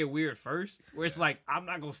gonna make it weird first? Where it's like I'm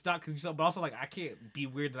not gonna stop because but also like I can't be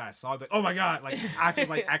weird that I saw it. Like oh my god, like I can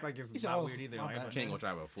like act like it's said, not "Oh, weird either. my Like, bad, I'm Can't gonna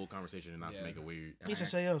try to have a full conversation and not to Yeah. make it weird. He said,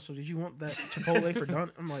 "Say yo, so did you want that Chipotle for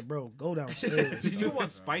done?" I'm like, bro, go downstairs. Did you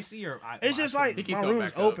want spicy or? It's just like He keeps my going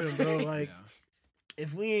room's back up. open, bro. Like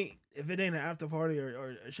Yeah. if it ain't an after party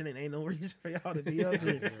or shit ain't no reason for y'all to be up Yeah,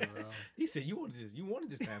 here. bro. He said you wanted this. You wanted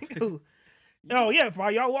this to happen. Dude. Oh yeah, while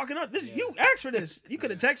y'all walking up, this Yeah. you asked for this. You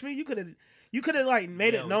could have texted me. You could have like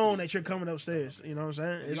made Yeah, it we known could've- that you're coming upstairs. You know what I'm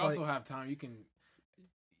saying? You It's also like have time.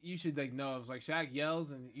 You should like know if like Shaq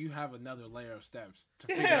yells and you have another layer of steps to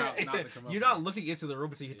figure Yeah. out He not said, to come up. you're not looking into the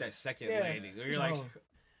room until you hit that second Yeah. landing. Or you're like, Oh,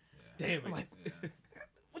 damn I'm it. like, Yeah.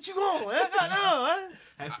 what you going? Man? No,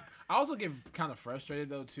 man. I also get kind of frustrated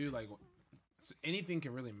though too. Like anything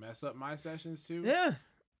can really mess up my sessions too. Yeah.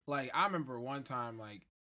 Like I remember one time like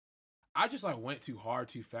I just like went too hard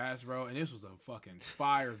too fast, bro, and this was a fucking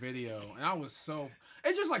fire video, and I was so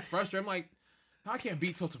it's just like frustrating. I'm like I can't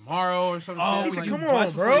beat till tomorrow or something. Oh, shit. he said, Like, come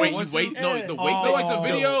on, bro. Wait, One, you wait. two, No, yeah. the Oh. waste. no, like the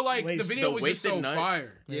video, Waste. the video was just so wasted nut.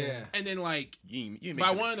 fire. Yeah. And then like, You ain't but I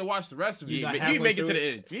make it. wanted to watch the rest of it. You You not ain't halfway make it to through the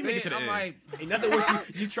it? end. You ain't make it to the I'm end. like, Ain't nothing worse.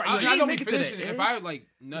 You try. I You don't make be it to the finishing it. If end. I like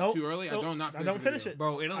nut Nope. too early, I Nope. don't not I finish don't the finish video. it.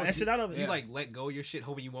 bro, in other I words, exit out of it. You like let go of your shit,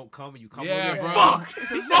 hoping you won't come, and you come. Yeah, over bro. Fuck!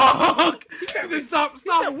 Fuck! Stop!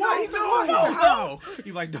 Why? How?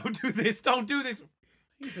 You like, don't do this, don't do this.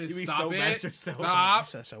 He said, You be stop so mad it. at yourself. Stop.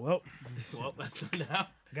 So, well, Well, that's now.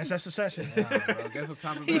 I guess that's the session. Bro, guess what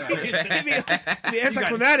time it is? Be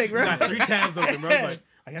anticlimactic, bro. You got 3 tabs open, bro. Like,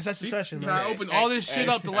 I guess that's the session, Try to man. open all this shit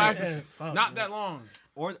up to last fuck, not man. that long.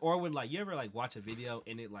 or when like you ever like watch a video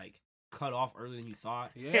and it like cut off earlier than you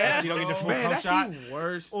thought. Yeah, So you don't get the full Man, pump that's shot. the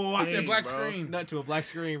worst. Oh, I I said thing, black bro. screen. Nut to a black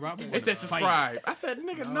screen, Rob. It said subscribe. I said,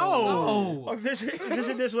 nigga, No. no. Oh, visit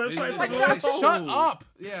this website. Like, for no. shut up.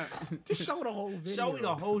 Yeah. Just show the whole video. Show me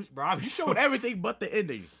the whole, bro. I be You so showed everything but the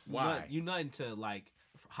ending. Why? You nut into like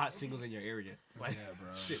hot singles in your area. Like, Yeah, bro.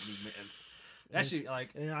 shit me, man. That shit,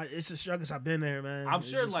 like, And it's the struggles I've been there, man. I'm It's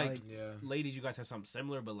sure, just like, Yeah. ladies, you guys have something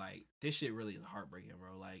similar, but like, this shit really is heartbreaking,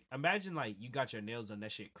 bro. Like, imagine like you got your nails done,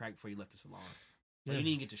 that shit cracked before you left the salon. Like, Yeah. you didn't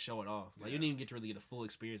even get to show it off. Like, you didn't even get to really get a full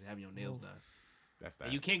experience of having your nails Oh. done. That's that.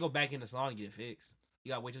 And you can't go back in the salon and get it fixed.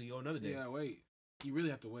 You gotta wait till you go another day. Yeah, wait. You really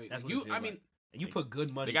have to wait. That's Like, what it feels I mean, like. And you put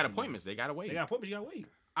good money. They got into it. appointments. They gotta wait. They got appointments. You gotta wait.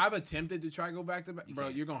 I've attempted to try to go back to back. You Bro,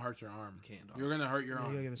 can't. you're going to hurt your arm. You can't, dog. You're going to hurt your You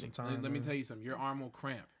arm. gotta give it some time. Let me man. tell you something. Your arm will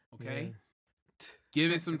cramp, okay? Yeah.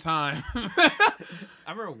 Give it some time. I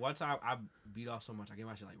remember one time I beat off so much I gave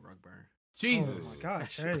my shit like rug burn. Jesus. Oh my That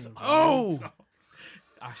gosh. shit was Hey. Oh.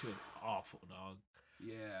 I shit was awful, dog.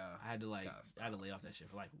 Yeah. I had to like Just gotta stop. I had to lay off that shit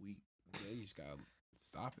for like a week. Yeah, you just got to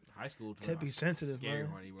stop it. High school. Tip be sensitive, Scary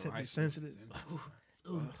bro. horny, bro. Tip High be school. sensitive. Ooh.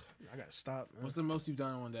 Ugh, I gotta stop, man. What's the most you've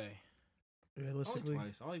done in one day? Only Realistically,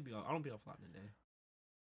 twice. I don't beat off a lot in a day.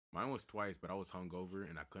 Mine was twice, but I was hungover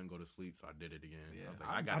and I couldn't go to sleep, so I did it again. Yeah. I was like,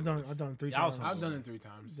 I I've got done 3 Yeah, I was times. I've done it 3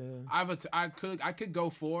 times. Yeah. I could go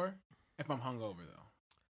 4 if I'm hungover though.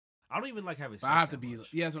 I don't even like having sex. But I have to that be.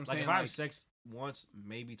 much. Yeah, that's what I'm Like saying. if I have Like, sex once,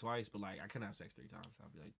 maybe twice, but like I couldn't have sex 3 times.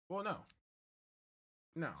 I'd be like, well, no.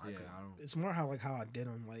 No. I yeah, couldn't. I don't. It's more how I did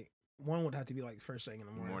them. Like one would have to be like first thing in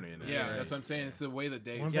the morning. Yeah, Right. that's what I'm saying. It's the way the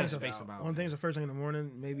day. One You gotta thing's space a- them out. One thing's the first thing in the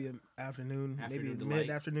morning, maybe afternoon, maybe Afternoon delight. mid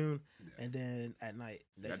afternoon, Yeah. and then at night.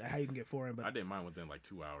 See, I- How you can get 4 in, but I did mine within like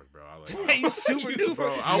 2 hours, bro. I Hey, like, you super duper.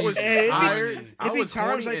 bro. I was Hey, it be- tired. I it be was times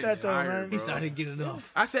horny like and that, though, tired, man. bro. He said I didn't get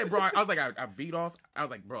enough. I said, bro, I was like, I beat off. I was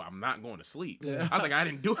like, bro, I'm not going to sleep. Yeah. I was like, I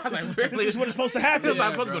didn't do. I was like, This apparently, is what it's supposed to I happen. was Yeah,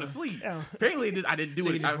 supposed to bro. go to sleep. Yeah. Apparently, I didn't do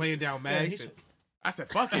Nigga it. just I, laying down mad. Yeah, He he said, I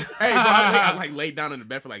said, fuck it. Hey, bro, I like laid down in the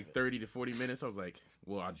bed for like 30 to 40 minutes. I was like,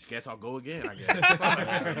 well, I guess I'll go again. I guess. Fuck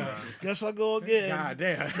it, bro. Guess I'll go again. God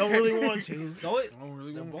damn. Don't really want to. the only, I don't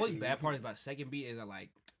really the want only to. bad part about second beat is that like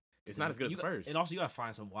It's not as good as you the got- first. And also, you gotta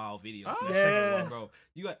find some wild videos. Oh, for the second yeah. one, bro.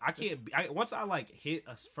 You got. I can't. Once I like hit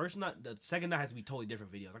a first nut, the second nut has to be totally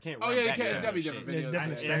different videos. I can't. Oh run yeah, it back can't. to It's that gotta be shit. different There's videos.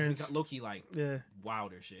 different yeah. That's low key like Yeah,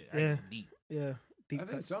 wilder shit. Yeah. That's deep. yeah. Deep I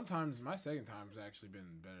think cut. sometimes my second time's actually been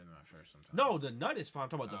better than my first. Sometimes. No, the nut is fine. I'm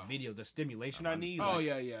talking about Oh. the video, the stimulation I need. Oh like,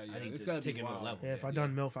 yeah, yeah. I need It's to gotta take be it another wild. level. Yeah, if I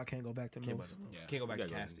done MILF, I can't go back to Can't, MILF. Yeah. can't go back You to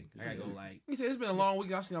gotta go- casting. I gotta go like. He said it's been a long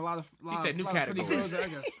week. I've seen a lot of. said new lot of pretty categories. girls. I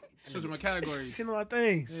guess switching my categories. Seen a lot of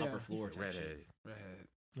things. Yeah. upper He floor said type redhead. shit. Redhead.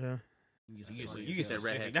 Yeah. You get, That's you funny. get He said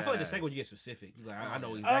specific. redhead I feel like the fat second one ass. you get specific. You like, I know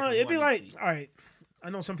Oh, yeah. exactly. It'd be what I like, need to see. all right. I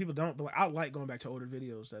know some people don't, but like, I like going back to older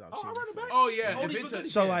videos that I've Oh, seen. I run it back. Oh yeah, Oh, if these it's were a, good.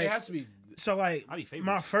 So, yeah, like- it has to be. So like, I be favorites.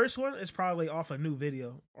 my first one is probably off a new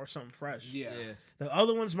video or something fresh. Yeah. Yeah, The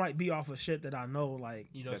other ones might be off of shit that I know, like.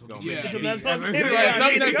 you know, That's so gonna get you be- back. It's a- that's That's gonna gonna be- be- Yeah, Yeah, something I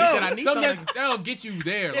need to that's- go. I need something something. that'll get you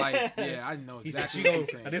there. Like, Yeah. yeah, I know He said, exactly "She what you're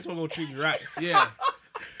goes, saying. this one gonna treat you right." Yeah,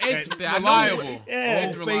 it's He said, "I know reliable. this." Yeah.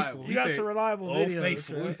 It's Oh, reliable. faithful. You He got said, some reliable "Oh, videos.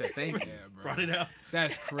 faithful." He right? said, thank you. Yeah, bro. Brought it out.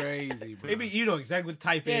 That's crazy, bro. Maybe you know exactly what to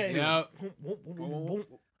type Yeah, into. Yeah. Boom, boom, boom, boom, boom.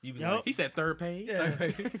 You be Yup. like, He said third page. Yeah.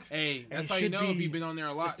 Hey, that's It how you should know if be you've been on there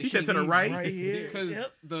a lot. just the He said to the Should be right. Right here. Because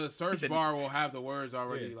Yep. the search said- bar will have the words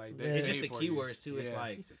already. Yeah. Like Yeah. it's just saved the for you. keywords too. It's Yeah.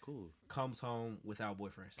 like He said, cool. comes home without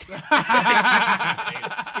boyfriends. it's It's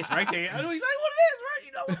right there. I know exactly what it is, right?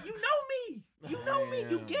 You know me. You know me.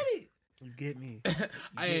 You Damn. get it. You get me.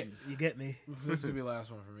 You get me. This could be the last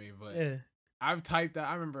one for me, but Yeah. I've typed out.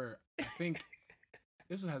 I remember. I think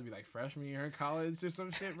this would have to be like freshman year in college or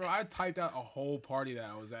some shit, bro. I typed out a whole party that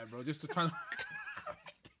I was at, bro, just to try to.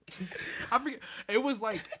 I forget. It was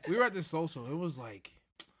like we were at this social. It was like,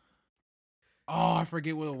 oh, I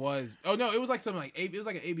forget what it was. Oh no, it was like something like it was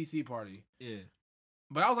like an ABC party. Yeah.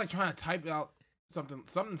 But I was like trying to type out something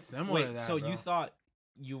similar to Wait. that. So bro. you thought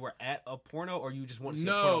you were at a porno, or you just want to see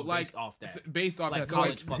a No, porno like based off that? based off Like that. So,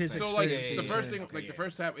 college fuck his fest. So like experience, the yeah, first yeah. thing, like the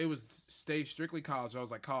first half, it was stay strictly college. So I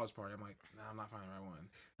was like college party. I'm like, nah, I'm not finding the right one.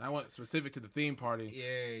 And I went specific to the theme party.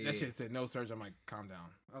 Yeah, That shit said no search. I'm like, calm down.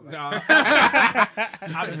 I was like,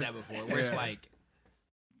 No, I've done that before. Where it's Yeah. like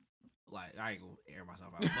I ain't gonna air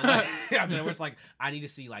myself out. But like, I mean, where it's like I need to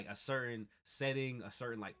see like a certain setting, a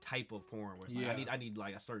certain like type of porn. Where it's like Yeah. I need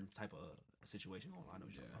like a certain type of situation going on. I know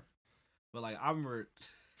what you're Yeah. talking about. But like I remember,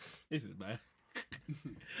 this is bad.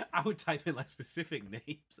 I would type in like specific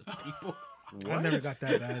names of people. I never got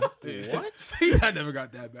that bad. What? yeah, I never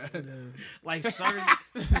got that bad. Yeah. Like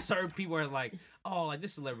certain people are like, oh, like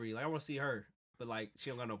this celebrity, like I want to see her, but like she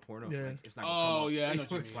don't got no porno. Yeah. Like, it's not. Gonna come Oh, up. yeah, I know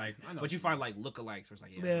what you It's mean. like, I know but what you you find mean. like lookalikes, where it's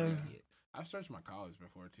like, Yeah. yeah. I've searched my college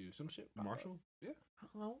before too. Some shit. popped up. Marshall. Yeah.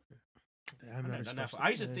 Oh, I've never done that. searched I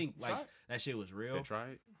it. used to Yeah. think like Try it. that shit was real. Said try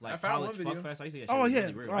it. Like I found college one fuck video. fest. I used to think that shit Oh was yeah,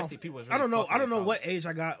 really real. I used to think people was really I don't know. fucking I don't in know college. what age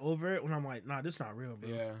I got over it when I'm like, nah, this not real, bro.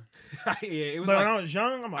 Yeah. yeah, it was But like when I was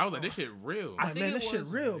young, I'm like, I was like, this shit real. I like, think man, it this shit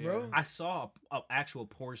was- real, bro. yeah. I saw a actual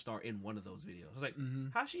porn star in one of those videos. I was like, Mm-hmm.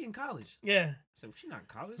 how's she in college? Yeah, I said, well, she's not in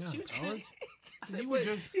college. Yeah, She was just college? I said, You but were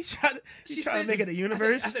just he tried to She try to said- make it a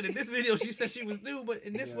universe. I said in this video she said she was new, but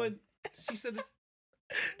in this Yeah. one she said this.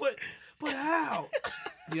 But how?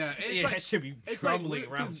 yeah. It's Yeah, like that should be it's like crumbling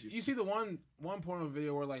weird, around 'cause you. you see the one porno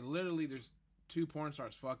video where like literally there's two porn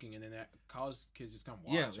stars fucking and then that college kids just come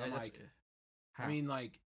watch. Yeah, I'm that's, like, how? I mean,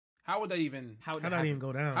 like, how would they even? how would How that not happen? even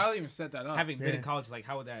go down? How would they even set that up? Having been in Yeah. college, like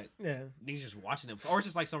how would that Yeah, niggas just watching them, or it's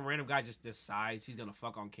just like some random guy just decides he's gonna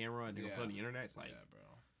fuck on camera and they're gonna put it on the Yeah. internet. It's like,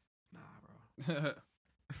 yeah, nah, bro.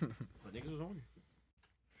 bro. But niggas was on it.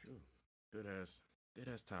 Good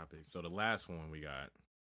ass topic. So the last one we got.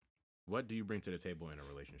 What do you bring to the table in a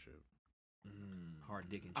relationship? Hard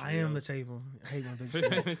dick and I am the Cheerios. table. I hate when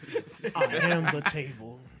bitches say, I am the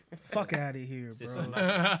table. Fuck out of here, Sis, bro.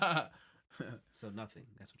 I'm So nothing.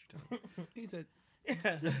 That's what you're telling me. he said.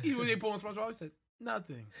 Yeah. He was pulling SpongeBob. He said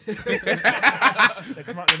nothing.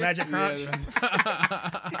 The magic crunch.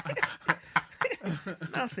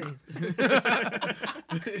 Nothing.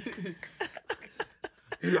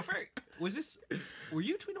 I forget, was this? Were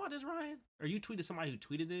you tweeting about this, Ryan? Or you tweeted somebody who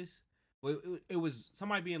tweeted this? Well, it was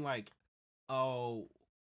somebody being like, "Oh,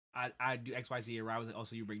 I do X, Y, Z," and Ryan was like, "Oh,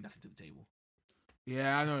 so you bring nothing to the table."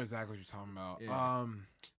 Yeah, I know exactly what you're talking about. Yeah.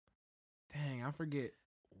 Dang, I forget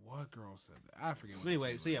what girl said that. I forget. What But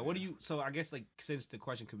anyway, the so yeah, tweet what was. do you? So I guess like since the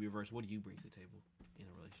question could be reversed, what do you bring to the table in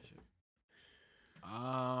a relationship?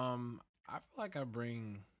 I feel like I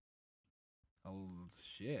bring. Oh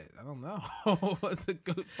shit! I don't know. What's a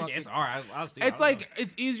good fucking? Yeah, it's all right. I was thinking, It's like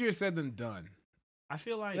it's easier said than done. I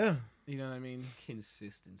feel like Yeah. You know what I mean?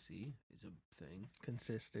 consistency is a thing.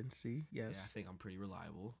 Consistency. Yeah, I Yes. think I'm pretty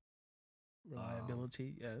reliable.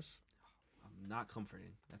 Reliability. Yes. I'm not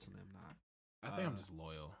comforting. That's something I'm not. I think I'm just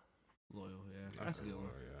loyal. Loyal. Yeah, that's a good one.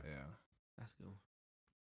 Yeah. Yeah. That's a good one.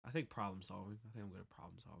 I think problem solving. I think I'm good at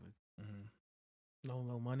problem solving. Mm-hmm.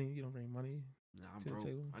 No money. You don't bring money. Nah, I'm To the broke.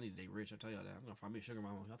 table? I need to date rich. I tell y'all that. I'm gonna find me a sugar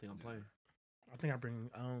mama. I think I'm playing. I think I bring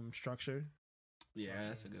structure. Yeah,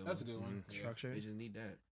 that's a good That's a one. good one. Mhm. Yeah. Structure. They just need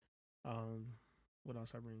that. What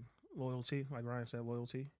else I bring? Loyalty. Like Ryan said,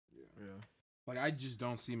 loyalty. Yeah. Like I just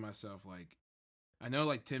don't see myself like. I know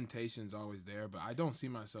like temptation's always there, but I don't see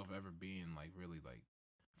myself ever being like really like.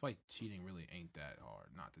 I feel like cheating really ain't that hard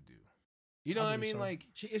not to do. You know I what I believe mean? so. Like,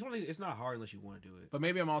 It's one. It's not hard unless you want to do it. but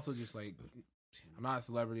maybe I'm also just like, I'm not a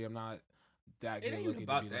celebrity. I'm not that It good ain't looking even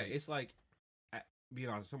about to be that. like. It's like, being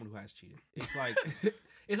honest, someone who has cheated. It's like,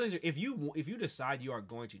 it's like if you decide you are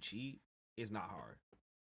going to cheat, it's not hard.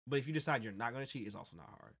 But if you decide you're not going to cheat, it's also not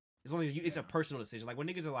hard. It's only it's a personal decision. Like when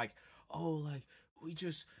niggas are like, oh, like we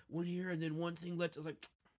just went here and then one thing led to. It's like,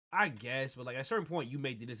 I guess, but like at a certain point, you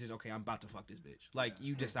made the decision. Okay, I'm about to fuck this bitch. Like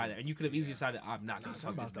you decided, and you could have easily decided, I'm not gonna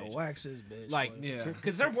I'm fuck this about to bitch. wax this bitch. Like, boy. yeah.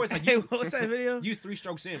 Because at certain points, like Hey, you, what's that video? you 3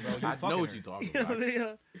 strokes in, bro. You I fucking know what her. you talking You know about. the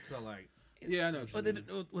video? So like, Yeah, I know. What did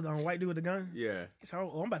with the white dude with the gun? Yeah. He's like,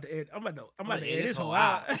 oh, I'm about to air. I'm about to gonna air this whole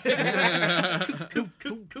out.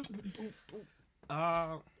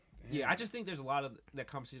 out. Yeah, I just think there's a lot of that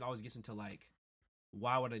conversation always gets into like,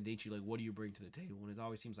 why would I date you? Like, what do you bring to the table? And it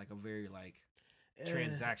always seems like a very like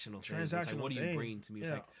transactional thing. It's like, transactional what do you thing. bring to me? It's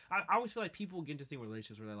Yeah. like I always feel like people get into thing with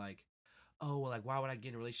relationships where they're like, oh, well, like why would I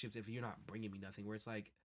get in relationships if you're not bringing me nothing? Where it's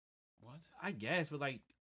like, What? I guess, but like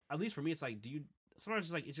at least for me, it's like, do you? Sometimes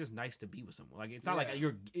it's like it's just nice to be with someone. Like it's not Yeah.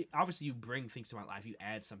 like obviously you bring things to my life. You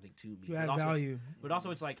add something to me. You but add also it's- value. But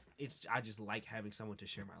also, it's like I just like having someone to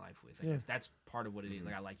share my life with. Like Yeah. that's part of what it is.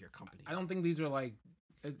 Like I like your company. I don't think these are like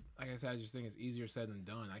I said. I just think it's easier said than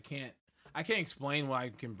done. I can't explain what I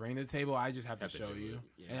can bring to the table. I just have to Have to show do you,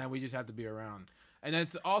 it. Yeah. and we just have to be around. And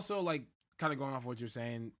it's also like kind of going off what you're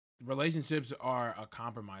saying. Relationships are a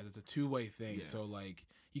compromise. It's a two-way thing. Yeah. So like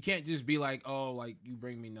you can't just be like, oh, like you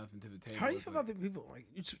bring me nothing to the table. How do you It's feel like, about the people like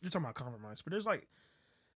you're talking about compromise, but there's like,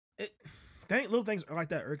 little things like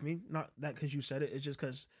that irk me. Not that because you said it. It's just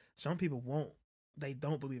because some people won't. They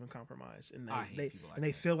don't believe in compromise, and I hate they people like and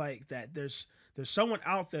they that. feel like that there's someone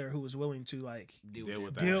out there who is willing to like Deal Deal with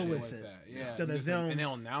with that. that deal shit. with it Yeah. instead of Just, them. and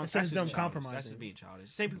they'll announce instead That's of it. them just childish. compromising. That's just being childish.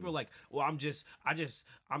 Same people are like, well, I just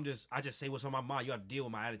say what's on my mind. You got to deal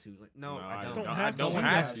with my attitude. Like, no, I don't. don't I have don't to.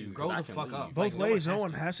 have to. Grow 'cause I the can fuck leave. up. Both Like, no ways, one no has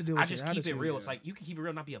one to. has to deal with I just your keep it attitude. real. Yeah. It's like you can keep it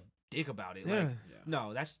real, not be a dick about it. Yeah. Like, Yeah.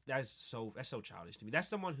 no, that's so childish to me. That's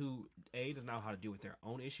someone who A, doesn't know how to deal with their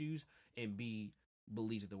own issues, and B,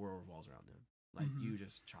 believes that the world revolves around them. Like Mhm. you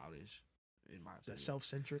just childish in my opinion. That's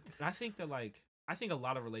self-centric. And I think that I think a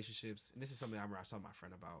lot of relationships, and this is something I remember I was talking to my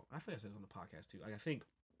friend about. I think I said this on the podcast too. Like I think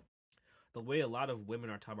the way a lot of women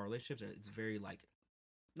are talking about relationships, it's very like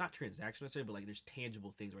not transactional necessarily, but like there's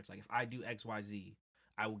tangible things where it's like if I do X, Y, Z,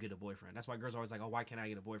 I will get a boyfriend. That's why girls are always like, oh, why can't I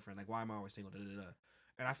get a boyfriend? Like why am I always single? Da, da, da, da.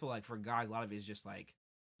 And I feel like for guys, a lot of it is just like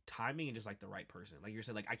timing and just like the right person. Like you're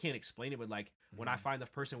saying, like I can't explain it, but like when I find the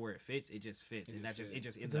person where it fits, it just fits, It and just that just it fits.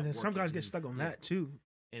 just And ends up. then some working. guys get stuck on Yeah. that too.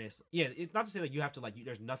 And it's not to say like you have to like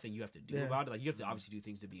there's nothing you have to do Yeah. about it. Like you have to obviously do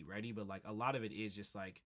things to be ready, but like a lot of it is just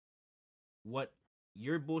like what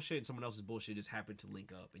your bullshit and someone else's bullshit just happen to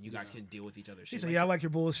link up, and you guys Yeah. can deal with each other's He shit. said, Like, "Yeah, I like your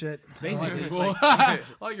bullshit." Basically, I like it's your like- I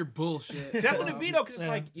like your bullshit. that's what it be though, because it's Yeah.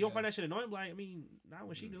 like you don't Yeah. find that shit annoying. Like I mean, not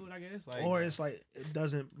when she do it, I guess. Like Or it's like it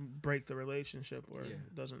doesn't break the relationship, or Yeah.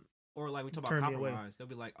 it doesn't. or like we talk turn about me away. compromise. They'll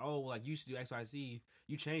be like, oh, like you used to do X, Y, Z,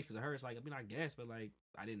 you changed because of her. It's like I mean, I guess, but like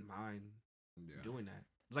I didn't mind Yeah. doing that.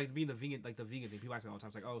 It's like being the vegan, like the vegan thing. People ask me all the time.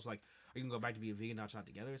 It's like, oh, it's like, are you gonna go back to be a vegan now, not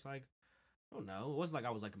together? It's like, I don't know. It wasn't like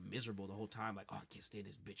I was like miserable the whole time. Like, oh, I can't stand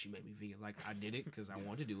this bitch. You made me vegan. Like, I did it because I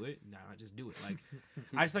wanted to do it. Now I just do it. Like,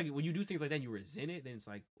 I just like when you do things like that, and you resent it. Then it's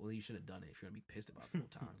like, well, you should have done it if you're gonna be pissed about it the whole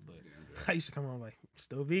time. But I used to come home like,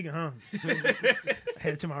 "Still vegan, huh?"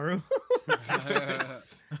 Head to my room. go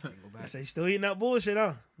I back. say, "Still eating that bullshit,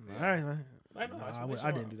 huh?h?" Yeah. All right, man. I know. Nah, that's I what would- it's I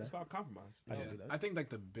about. didn't do that. It's about compromise. I Yeah. didn't do that. I think like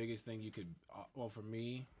the biggest thing you could, well, for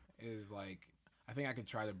me, is like I think I could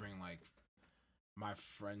try to bring like my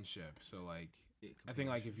friendship. So like I think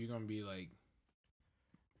like if you're gonna be like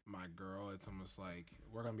my girl, it's almost like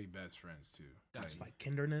we're gonna be best friends too. Gotcha. It's like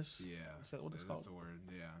kinderness. Yeah, Is that what it's that's called? the word.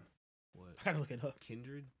 Yeah, what I gotta look it up.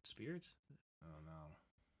 kindred spirits. I don't know.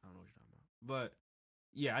 I don't know what you're talking about. But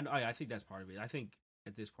yeah, I think that's part of it. I think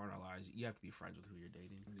at this part in our lives, you have to be friends with who you're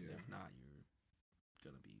dating. 'Cause Yeah. If not,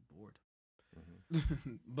 you're gonna be bored.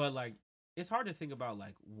 Mhm. But like, it's hard to think about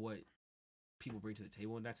like what people bring to the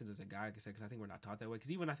table in that sense as a guy, because I think we're not taught that way.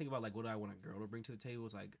 Because even I think about like what do I want a girl to bring to the table,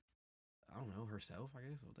 it's like I don't know, herself. I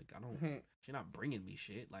guess like I don't. She's not bringing me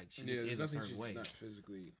shit. Like she just is a certain way. not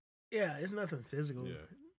physically. Yeah, it's nothing physical. Yeah.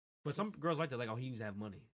 But some girls like that. Like, oh, he needs to have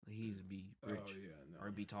money. Like, he needs to be rich Oh yeah, no.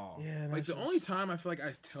 or be tall. Yeah, Like that's the just- only time I feel like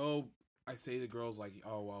I say to girls like,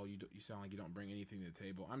 oh well, you sound like you don't bring anything to the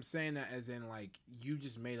table. I'm saying that as in like you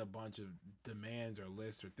just made a bunch of demands or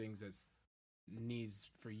lists or things that's needs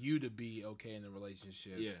for you to be okay in the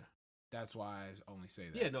relationship. Yeah. That's why I only say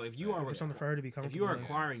that. Yeah. No, if you are if it's something for her to be comfortable. if you are with.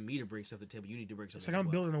 requiring me to bring stuff to the table, you need to bring something. It's like as I'm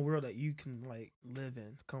well. building a world that you can like live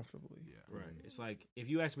in comfortably. Yeah. Right. It's like if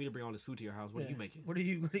you ask me to bring all this food to your house, what are you Yeah. making? What are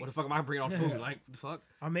you? What the fuck am I bringing on Yeah. food? Like the fuck?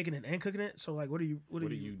 I'm making it and cooking it. So like, what are you? What are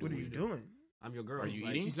What are you? you What are doing? you doing? I'm your girl. Are It's you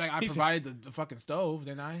like, eating? She's like, I He said- provided the fucking stove,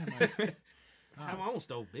 then I am like, I have my own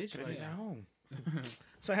stove, bitch. Can I Like, eat at home?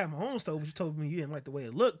 So I have my own stove, but you told me you didn't like the way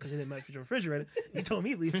it looked because it didn't match with your refrigerator. You told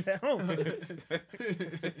me leave it at home.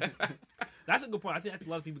 that's a good point. I think that's a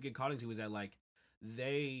lot of people get caught into is that like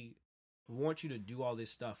they want you to do all this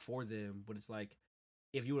stuff for them, but it's like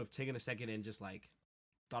if you would have taken a second and just like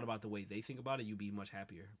thought about the way they think about it, you'd be much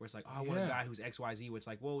happier. Where it's like, oh, I want a Yeah. guy who's XYZ, where it's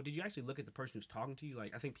like, well, did you actually look at the person who's talking to you?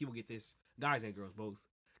 Like I think people get this, guys and girls both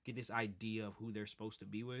get this idea of who they're supposed to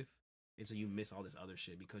be with. And so you miss all this other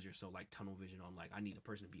shit because you're so like tunnel vision on like I need a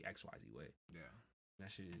person to be XYZ way. yeah.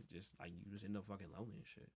 That shit is just like you just end up fucking lonely and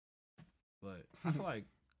shit. But I feel like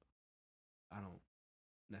I don't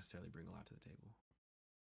necessarily bring a lot to the table.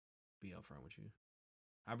 Be upfront with you.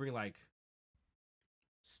 I bring like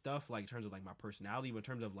stuff like in terms of like my personality, but in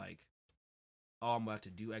terms of like, oh, I'm about to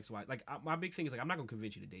do X, Y. Like my big thing is like I'm not gonna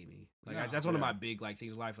convince you to date me. Like No, that's one of yeah. my big like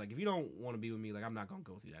things in life. Like if you don't want to be with me, like I'm not gonna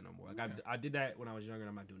go through that no more. Like Yeah. I did that when I was younger, and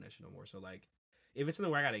I'm not doing that shit no more. So like. If it's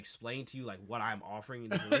something where I gotta explain to you like what I'm offering in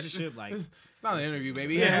the relationship, like it's not an interview,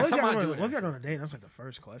 baby. Yeah, what if somebody y'all doing gonna- what if that y'all gonna date? That's like the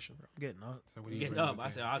first question, bro. I'm getting up. So what do you getting bring up, to I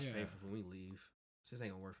the said table? I'll just Yeah. pay for when we leave. This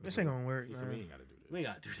ain't gonna work for me. This ain't gonna work, He said we man. ain't gotta do We this. ain't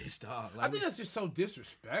gotta do this, dog. I think that's just so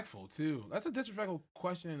disrespectful too. That's a disrespectful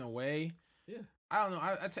question in a way Yeah. I don't know.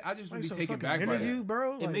 I just would Like be some taken fucking back by interview, that.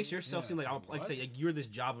 bro. It Like, makes yourself yeah, seem like it's I'm like, like say what? like, you're this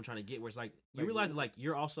job I'm trying to get. Where it's like you Like, realize that, like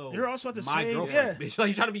you're also at the my same. girlfriend, Yeah. bitch. Like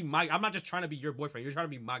you're trying to be my. I'm not just trying to be your boyfriend. You're trying to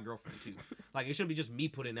be my girlfriend too. Like it shouldn't be just me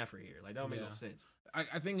putting effort here. Like that don't make no Yeah. sense.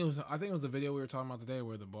 I think it was the video we were talking about today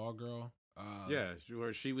where the ball girl. Yeah,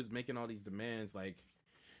 she was making all these demands. Like,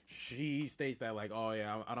 she states that like, oh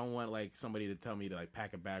yeah, I don't want like somebody to tell me to like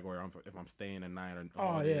pack a bag or if I'm staying a night or Oh,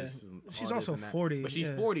 all yeah. this and She's all this also and that. 40, But she's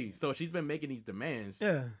yeah. 40, so she's been making these demands.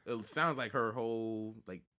 Yeah. It sounds like her whole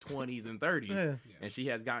like 20s and 30s, Yeah. and she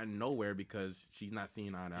has gotten nowhere because she's not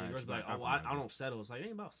seeing eye to eye. Yeah, girls She's be like, not oh, I compromising. don't settle. It's like it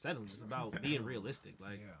ain't about settling. It's about being realistic.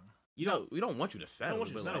 Like Yeah. you know, We don't want you to I settle. don't want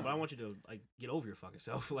you to but, settle, like, but I want you to like get over your fucking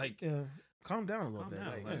self. Like, Yeah. Calm down a little Calm bit. down,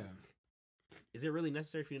 Like, like, Yeah. is it really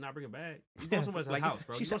necessary for you to not bring a bag? You go to somebody's Like, house,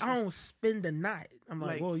 bro. She You go said, to I don't spend the night. I'm like,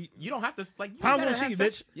 like, well, you don't have to like. You How I'm gotta gonna see have you,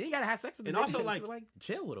 sex. bitch? You ain't gotta have sex with And the also, nigga. like-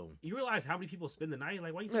 chill with them. you realize how many people spend the night?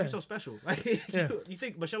 Like, why you think Yeah. you're so special? Like, Yeah. you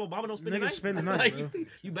think Michelle Obama don't spend the Niggas night? spend the night, like, bro.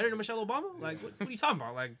 you better than Michelle Obama? Like, what are you talking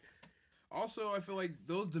about? Like, Also, I feel like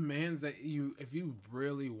those demands that if you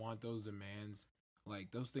really want those demands,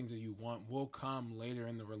 like those things that you want, will come later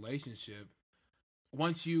in the relationship.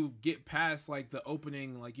 Once you get past like the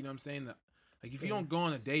opening, like you know what I'm saying, like if you Yeah. don't go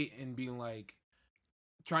on a date and be like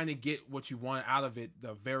trying to get what you want out of it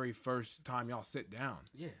the very first time y'all sit down,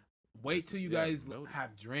 yeah. wait till you yeah, guys noted.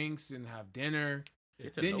 have drinks and have dinner.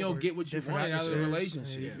 Get to Then know you'll her. get what you Different want out of the atmospheres.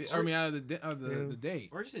 relationship. Yeah. I mean, out of the Yeah. the date.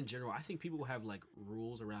 Or just in general, I think people who have like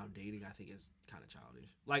rules around dating, I think is kind of childish.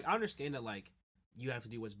 Like, I understand that like you have to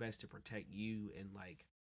do what's best to protect you, and like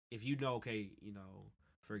if you know, okay, you know,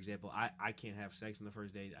 for example, I can't have sex on the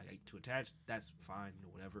first date. I get too attached. That's fine, you know,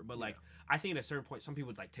 whatever. But like, I think at a certain point, some people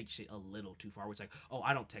would like take shit a little too far. Where it's like, oh,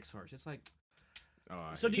 I don't text first. It's like, Oh,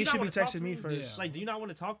 I so do He you not should be want to talk texting to me me first. Yeah. Like, do you not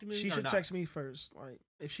want to talk to me? She or should not? text me first. Like,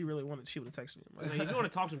 if she really wanted, she would have texted me. I was like, if you want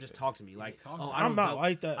to talk to him, just talk to me. Like, Just talk to oh, him. I don't I'm not dou-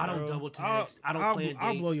 like that. I don't bro. double text. I don't plan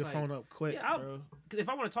I'll dates. blow It's your like- phone up quick, Yeah, bro. Because if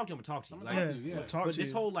I want to talk to you, I'm gonna talk to you. I'm Like, gonna Yeah, talk to you, we'll yeah. talk but to this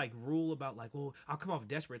you. whole like rule about like, well, I'll come off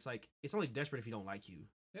desperate. It's like it's only desperate if you don't like you.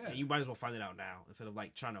 Yeah. And you might as well find it out now instead of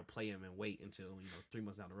like trying to play him and wait until 3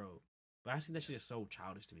 months down the road. But I just think that shit is so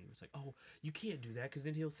childish to me. It's like, oh, you can't do that because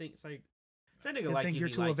then he'll think it's like if that nigga I like think you, you're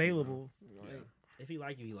he too like you, bro. available. Yeah. Like, If he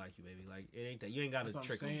like you, he like you, baby. Like it ain't that. You ain't got That's to what I'm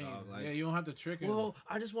trick him, saying. dog. Like, Yeah, you don't have to trick him. well,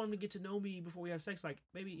 I just want him to get to know me before we have sex. Like,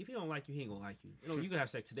 baby, if he don't like you, he ain't gonna like you. You know, you can have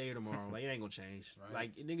sex today or tomorrow. Like, it ain't gonna change. Right.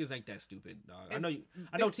 Like, niggas ain't that stupid, dog. I It's- know.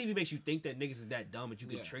 I know TV makes you think that niggas is that dumb, but you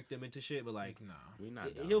can Yeah. trick them into shit. But like, It's nah. We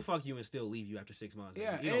not. dumb. he'll fuck you and still leave you after 6 months.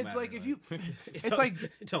 Yeah, It and don't it's matter, like if you, it it's don't- like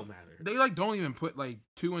it don't matter. they like don't even put like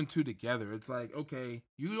 2 and 2 together. It's like, okay,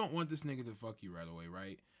 you don't want this nigga to fuck you right away,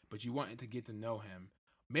 right? But you want to get to know him.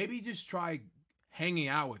 Maybe just try hanging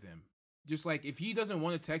out with him. Just like if he doesn't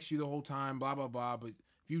want to text you the whole time, blah blah blah. But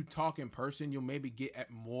if you talk in person, you'll maybe get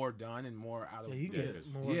more done and more out of. yeah, you Yeah, get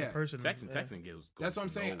 'cause- more Yeah. of a person. Texting yeah. goes. That's what I'm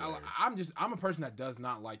saying. I'm a person that does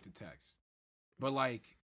not like to text, but like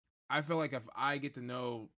I feel like if I get to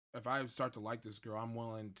know, if I start to like this girl, I'm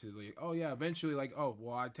willing to like, oh yeah, eventually like, oh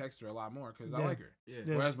well, I text her a lot more because I Yeah. like her. Yeah.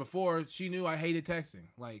 Yeah. Whereas before, she knew I hated texting.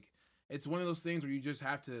 Like it's one of those things where you just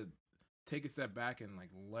have to take a step back and like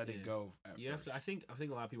let it Yeah. go. At You have first. to. I think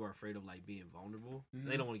a lot of people are afraid of like being vulnerable. Mhm.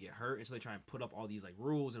 They don't want to get hurt, and so they try and put up all these like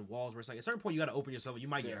rules and walls. Where it's like at a certain point you got to open yourself. You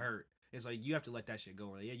might get Yeah. hurt. It's like you have to let that shit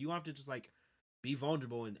go. Like, yeah, you have to just like be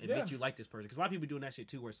vulnerable and admit Yeah. you like this person. Because a lot of people doing that shit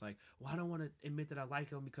too, where it's like, well, I don't want to admit that I like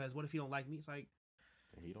him because what if he don't like me? It's like,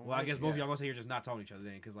 well, I guess both of y'all gonna say you're just not talking to each other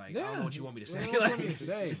then, because like I don't know what you want me to say. What you want me Like, to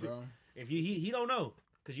say, bro? if he don't know,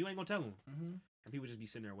 because you ain't gonna tell him, Mm-hmm. and people just be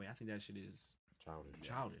sitting there waiting. I think that shit is childish.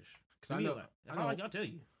 childish. Cause To I me, know- like, if I I know- like, I'll tell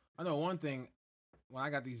you. I know one thing. When I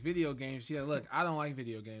got these video games, she said, "Look, I don't like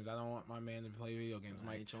video games. I don't want my man to play video games." I'm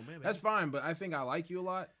I like, ain't your man, baby. that's fine, but I think I like you a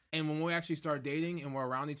lot. And when we actually start dating and we're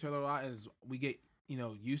around each other a lot, as we get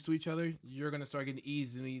used to each other, you're gonna start getting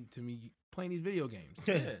eased to me playing these video games,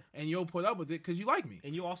 Yeah. and you'll put up with it because you like me.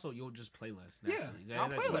 And you'll just play less. Yeah, Naturally. I'll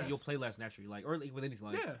That's play like, less. You'll play less naturally, like or like with anything.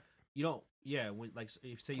 Like Yeah, you don't. Yeah, when like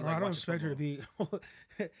if say you Or like I don't watching expect her to football.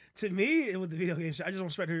 be. To me, with the video game shit, I just don't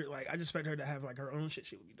expect her. Like, I just expect her to have like her own shit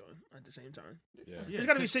she would be doing at the same time. Yeah. Yeah, There's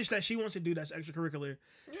got to be 'cause- shit that she wants to do that's extracurricular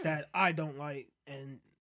yeah. that I don't like, and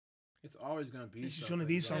It's always gonna be. It's stuff gonna that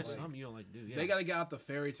be you don't Yeah, something. like. some you don't like to do. Yeah. They gotta get out the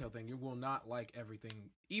fairy tale thing. You will not like everything,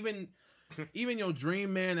 even your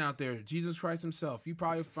dream man out there, Jesus Christ Himself. You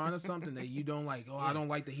probably find us something that you don't like. Oh, I Yeah. don't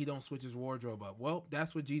like that he don't switch his wardrobe up. Well,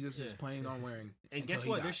 that's what Jesus is Yeah. planning on wearing. And until guess he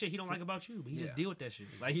what? dies. There's shit he don't like about you, but he Yeah. just deal with that shit.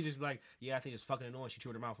 Like he just be like, yeah, I think it's fucking annoying. She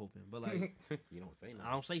chewed her mouth open, but like You don't say I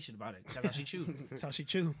nothing. don't say shit about it. That's how she chew. that's how she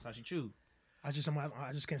chew. That's how she chew. I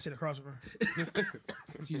just can't sit across from her.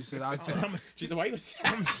 She just said, I said, She said, "Why you?"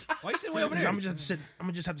 Why you sitting way over there? I'm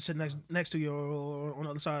gonna just have to sit next to you or on the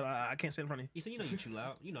other side. I can't sit in front of you. He said, you know you too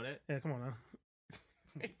loud. You know that. Yeah, come on now.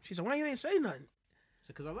 She said, why you ain't say nothing? It's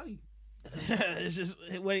because I love you. It's just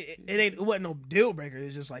it wasn't no deal breaker.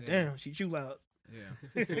 It's just like, damn, she too loud.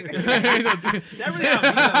 yeah. That really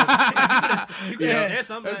helped me. You could have said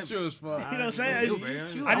something. That's true as fuck. You know what I'm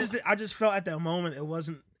saying? I just felt at that moment it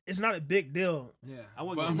wasn't. It's not a big deal. Yeah. I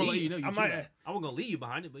wasn't But gonna I'm gonna let leave. you know you I too might. loud. I wasn't gonna leave you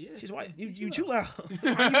behind it, but yeah. She's white. You too loud.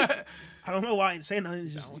 I don't know why I ain't saying nothing.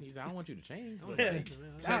 It's just, I don't want you to change. yeah.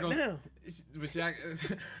 Shaq God damn. But Shaq,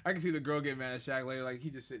 I can see the girl get mad at Shaq later. Like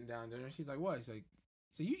he's just sitting down there, and she's like, "What?" He's like,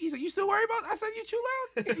 "He's like, you still worried about?" I said, "You too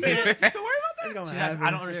loud." You still worried about It's that? gonna She happen. I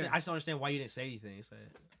don't understand. I just don't understand why you didn't say anything. It's like,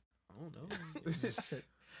 I don't know.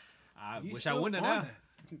 I You wish I still wouldn't on have.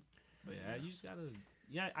 that. But yeah, you just gotta.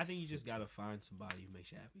 Yeah, I think you just gotta find somebody who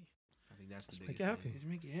makes you happy. I think that's the Just biggest make you happy. thing. Just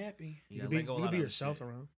make you happy. You You gotta can let go a be lot of other yourself shit.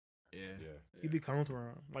 around. Yeah. You be comfortable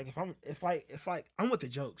around. Like if I'm with the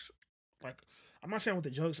jokes. Like I'm not saying with the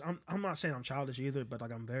jokes. I'm not saying I'm childish either. But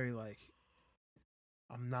like I'm very like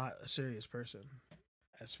I'm not a serious person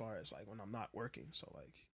as far as like when I'm not working. So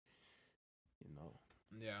like you know.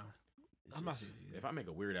 Yeah. it's I'm not just- saying you. If I make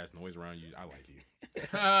a weird ass noise around you, I like you.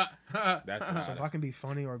 That's That's So if I can be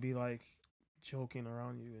funny or be like joking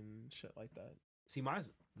around you and shit like that. See, mine's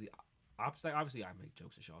the opposite. Obviously, I make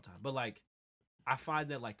jokes and shit all the time, but like, I find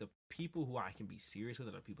that like the people who I can be serious with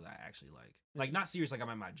are the people that I actually like. Like, not serious like I'm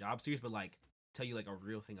at my job serious, but like tell you like a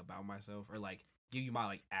real thing about myself or like give you my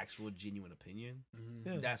like actual genuine opinion.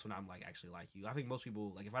 Yeah. That's when I'm like actually like you. I think most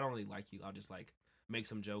people like if I don't really like you, I'll just like make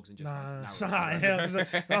some jokes and just Nah, like, it's not not really say hell.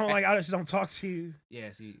 'Cause I don't like. I just don't talk to you.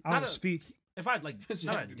 yeah. See, I not don't a- speak. if I like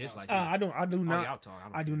Yeah, not a do not dislike. speak. I do Oh, yeah, not. I'll talk.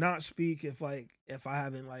 I do not speak if I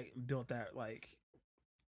haven't like built that like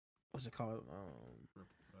what's it called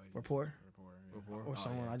rapport or Oh,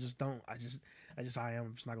 someone. yeah. I just don't. I am.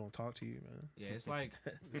 I'm just not gonna talk to you, man. Yeah, it's like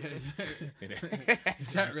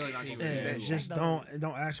Shaq really not gonna Yeah, Yeah, say just Shaq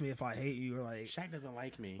don't ask me if I hate you or like Shaq doesn't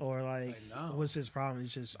like me. or like Like, no. what's his problem.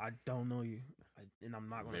 It's just I don't know you, and I'm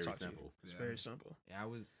not gonna Very talk to simple. you. It's Yeah. very simple. yeah,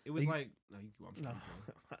 it was You- like no, I'm No,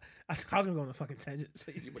 sorry. I was gonna go on a fucking tangent.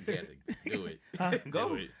 So You would get it. Do it. Huh? Go.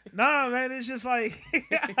 Do it. Nah, man, it's just like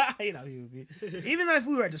you know you. Even if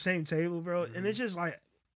we were at the same table, bro, and it's just like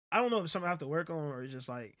I don't know if it's something I have to work on or it's just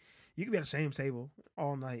like you can be at the same table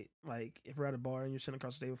all night. Like if we're at a bar and you're sitting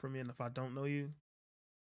across the table from me, and if I don't know you,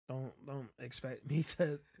 don't expect me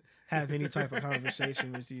to have any type of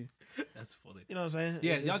conversation with you. That's funny. You know what I'm saying?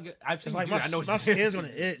 Yeah, It's y'all just- get, I've seen it's you like do my, that. I know my what you're skin's saying.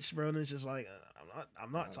 gonna itch, bro, and it's just like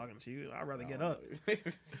I'm not talking to you. I'd rather get up.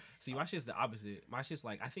 See, my shit's the opposite. My shit's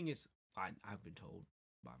like I think it's I've been told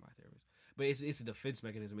by my therapist, but it's a defense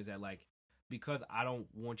mechanism. Is that like because I don't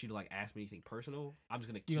want you to like ask me anything personal, I'm just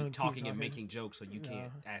gonna You're keep gonna keep talking and talking. making jokes so you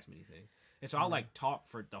can't Yeah. ask me anything. And so I'll like talk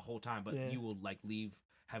for the whole time, but Yeah. you will like leave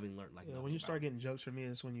having learned like Yeah, nothing when you about start it. getting jokes from me,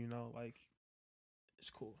 it's when you know like it's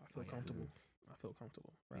cool. I feel Oh, yeah. comfortable. I feel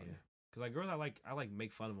comfortable. Right. Yeah. Cause like girls, I like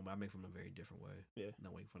make fun of them, but I make fun of them in a very different way. Yeah.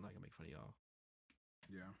 Not make fun like I make fun of y'all.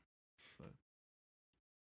 Yeah.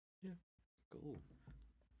 Cool.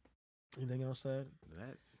 Anything else said?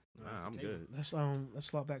 That's No, that's the I'm table. good. Let's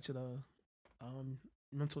flop back to the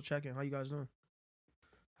mental check-in. How you guys doing?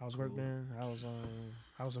 How's work Cool. been?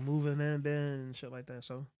 How's the moving in been and shit like that?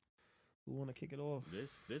 So who wanna kick it off?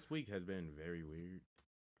 This week has been very weird.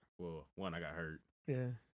 Well, one, I got hurt. Yeah.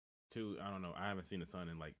 Two, I don't know. I haven't seen the sun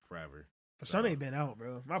in like forever. The sun ain't been out,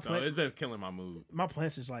 bro. So it's been killing my mood. My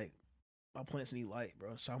plants is like my plants need light,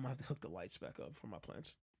 bro. So I'm gonna have to hook the lights back up for my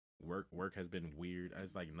plants. Work has been weird.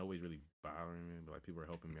 It's like nobody's really bothering me, but like people are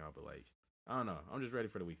helping me out. But like I don't know. I'm just ready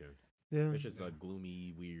for the weekend. Yeah. It's just a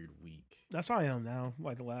gloomy, weird week. That's how I am now.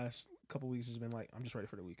 Like the last couple weeks has been like I'm just ready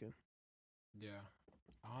for the weekend. Yeah.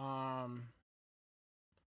 I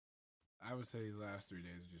would say these last 3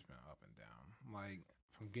 days have just been up and down. Like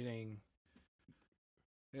from getting,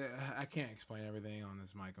 I can't explain everything on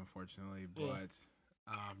this mic, unfortunately, Yeah. but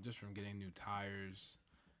just from getting new tires,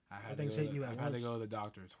 I've had Everything's hitting you at I've had to once. go to the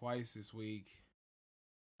doctor twice this week.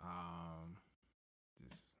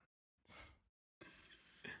 Just.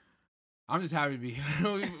 I'm just happy to be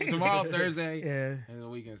tomorrow, Thursday, Yeah. and the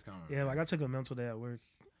weekend's coming. Yeah, man. like I took a mental day at work.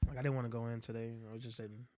 Like I didn't want to go in today. I was just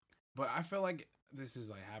didn't. But I feel like this is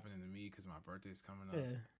like happening to me because my birthday's coming up.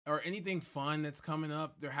 Yeah. Or anything fun that's coming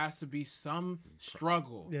up, there has to be some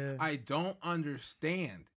struggle. Yeah. I don't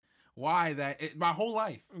understand why that. My whole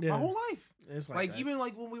life. Yeah. My whole life. It's Like that. even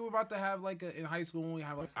like when we were about to have like in high school when we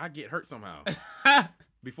have like. I get hurt somehow.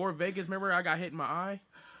 Before Vegas, remember I got hit in my eye.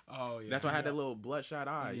 Oh yeah. That's why I had that little bloodshot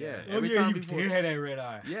eye. Yeah. Oh, Every yeah, time you before. did have that red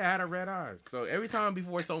eye. Yeah, I had a red eye. So every time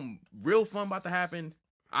before something real fun about to happen,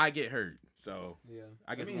 I get hurt. So Yeah.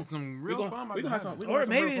 I guess we'll- some real fun. we gonna have some. We gonna Or have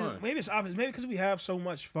some real maybe fun. maybe it's obvious. Maybe because we have so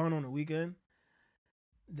much fun on the weekend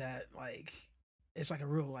that like it's like a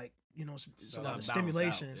real like it's a lot of balance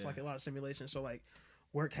stimulation. out, It's yeah. like a lot of stimulation. So like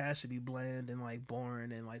work has to be bland and like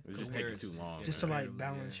boring and like It's just boring, taking too long. just to man. like Yeah.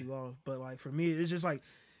 balance you off. But like for me, it's just like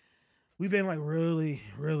we've been like really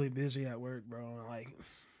really busy at work, bro. And, like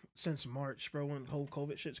since March, bro, when the whole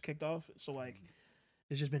COVID shit's kicked off. So like.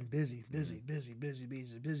 It's just been busy, busy,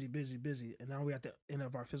 busy, and now we're at the end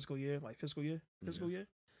of our fiscal year,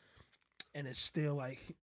 and it's still like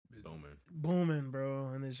Booming. booming, bro.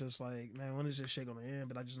 And it's just like, man, when is this shit gonna end?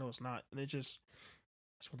 But I just know it's not, and that's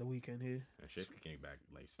what the weekend here, And shit's kicking back,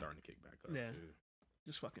 like starting to kick back up. Yeah. Too.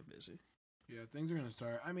 just fucking busy. Yeah, things are gonna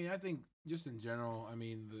start. I mean, I think just in general, I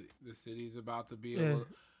mean, the city's about to be. Yeah.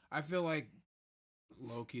 I feel like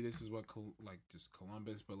low key, this is what just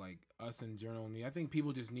Columbus, but like us in general need. I think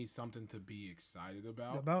people just need something to be excited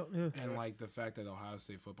about, and like the fact that Ohio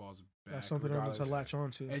State football is back. That's something to regardless. latch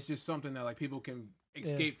on to. It's just something that like people can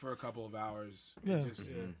escape for a couple of hours. Yeah. And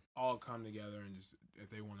just Mhm. all come together and just if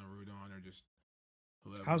they want to root on or just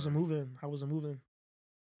whoever. How's it moving? How was it moving?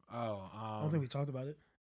 Oh, I don't think we talked about it.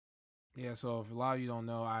 Yeah, so if a lot of you don't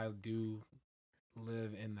know, I do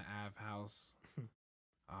live in the Ave house.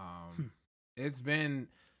 It's been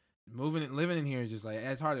living in here is just like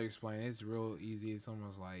it's hard to explain. It's real easy. It's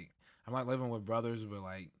almost like I'm like living with brothers, but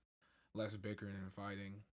like less bickering and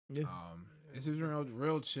fighting. Yeah. It's just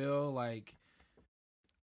real chill. Like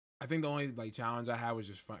I think the only like challenge I had was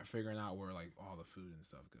just figuring out where like all the food and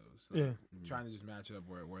stuff goes. So, Yeah. trying to just match it up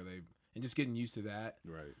where they and just getting used to that.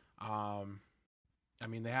 Right. I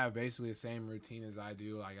mean, they have basically the same routine as I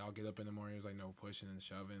do. Like, I'll get up in the morning, there's like no pushing and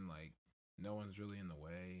shoving. Like, no one's really in the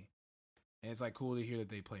way. And it's like cool to hear that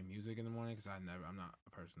they play music in the morning because I'm not a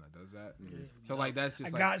person that does that. Mhm. So like that's just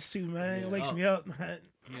I like got to, man. Yeah. It wakes me up, man.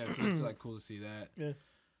 yeah. So it's like cool to see that. Yeah.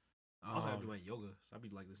 I also have to do my yoga, so I be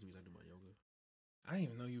like listening to music. I do my yoga. I didn't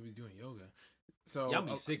even know you was doing yoga. So Y'all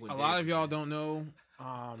be sick with a lot days, of y'all man. don't know.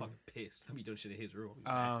 I'm fucking pissed. I be doing shit in his room.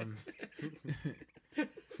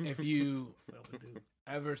 If you What else I do?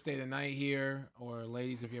 ever stay the night here, or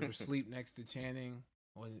ladies, if you ever sleep next to Channing,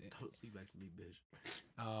 or, Don't sleep next to me,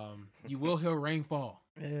 bitch. you will hear rainfall,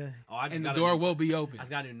 Yeah. Oh, I just and the got door a, will be open. I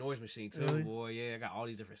just got a new noise machine too, Really? boy. Yeah, I got all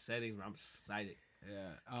these different settings, man. I'm excited. Yeah,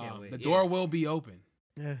 Can't wait. the Yeah. door will be open.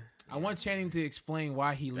 Yeah. I want Channing to explain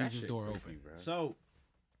why he That leaves his shit door goofy, open. bro. So,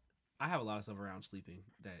 I have a lot of stuff around sleeping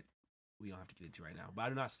that we don't have to get into right now. But I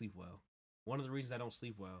do not sleep well. One of the reasons I don't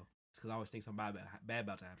sleep well is because I always think something bad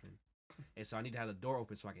about to happen, and so I need to have the door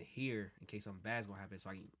open so I can hear in case something bad's gonna happen, so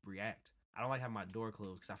I can react. I don't like having my door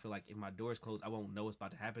closed because I feel like if my door is closed, I won't know what's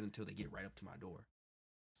about to happen until they get right up to my door.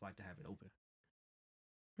 So I like to have it open.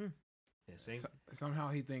 Yeah, same. Somehow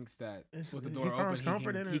he thinks that It's- with the he door finds open,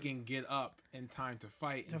 comfort in he it. can get up in time to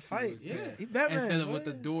fight. To and see fight. what's Yeah. there. He Batman, Instead of with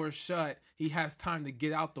boy. the door shut, he has time to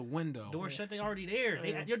get out the window. Door shut. They already there.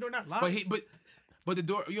 Yeah. Your door not locked. But the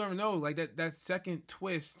door, you don't know, like that second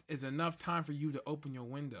twist is enough time for you to open your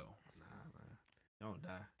window. Nah, man. Y'all don't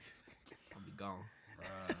die. I'll be gone.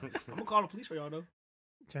 I'm gonna call the police for y'all though.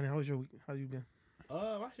 Johnny, how was your week? How you been?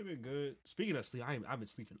 My shit been good. Speaking of sleep, I've been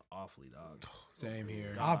sleeping awfully, dog. Same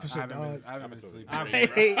here. Opposite, I haven't dog. been Opposite. sleeping. I've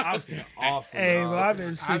good. been, I've been awfully. Hey, dog. bro, I've been I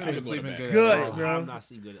haven't sleeping been sleeping good. good, at all. bro. I'm not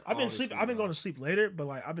sleeping good. I've been all sleeping. this I've been week, going dog. to sleep later, but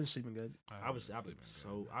like I've been sleeping good. I was sleeping so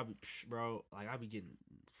good. I be bro, like I be getting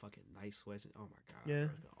fucking night sweats. And, oh my god, Yeah.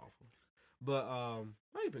 bro, it's been awful. But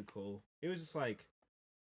I've been cool. It was just like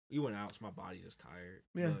we went out, so my body's just tired.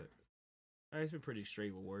 Yeah. But it's been pretty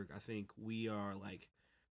straight with work. I think we are like,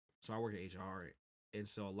 so I work at HR, and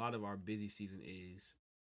so a lot of our busy season is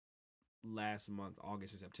last month,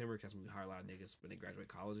 August and September, because we hire a lot of niggas when they graduate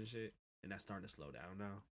college and shit, and that's starting to slow down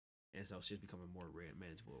now. And so it's just becoming more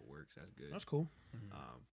manageable at work, so that's good. That's cool.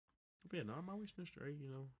 But yeah, no, my week's been straight, you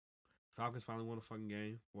know. Falcons finally won a fucking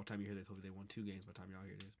game. One time you hear they told me they won 2 games by the time y'all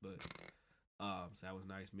hear this. But so that was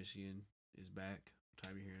nice. Michigan is back. By the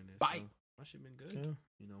time you're hearing this. Bye. So, my shit been good. Yeah.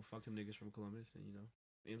 You know, fuck them niggas from Columbus and you know,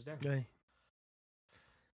 M's down. Okay.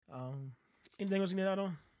 Anything else you need out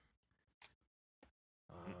on?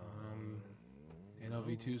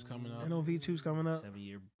 NOV2's coming up. NOV2's coming up.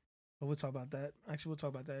 7-year. But we'll talk about that. Actually, we'll talk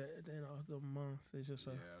about that at the end of the month. It's just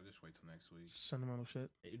Yeah, I'll just wait till next week. sentimental shit.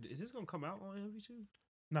 Is this gonna come out on MV2?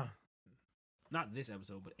 Nah. Not this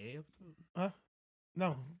episode, but a episode.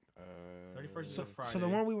 No. 31st is So, a Friday. so the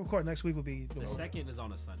one we record next week will be the second is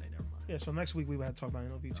on a Sunday. Never mind. Yeah, so next week we will have to talk about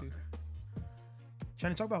NOV2. Okay.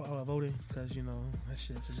 Trying to talk about voting because you know that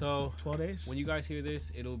shit's in So 12 days. when you guys hear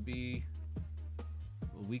this, it'll be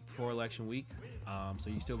a week before election week. So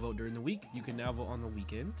you still vote during the week. You can now vote on the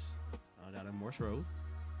weekends down at Morse Road.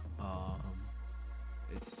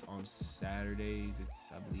 It's on Saturdays.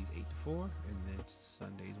 It's I believe 8 to 4, and then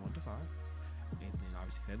Sundays 1 to 5, and then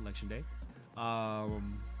obviously said election day.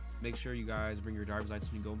 Make sure you guys bring your driver's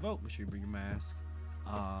license when you go and vote. Make sure you bring your mask.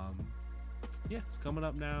 Yeah, it's coming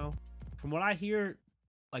up now. From what I hear,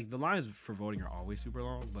 like the lines for voting are always super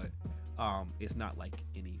long, but it's not like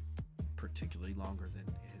any particularly longer than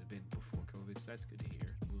it has been before COVID. So that's good to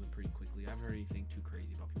hear. It's moving pretty quickly. I haven't heard anything too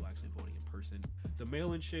crazy about people actually voting in person. The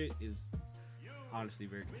mail-in shit is honestly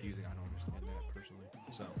very confusing. I don't understand that personally.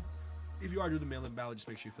 So if you are doing the mail-in ballot, just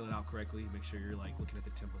make sure you fill it out correctly. Make sure you're like looking at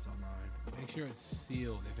the templates online. Make sure it's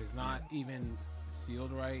sealed. If it's not even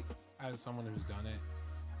sealed right, as someone who's done it,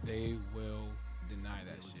 they will deny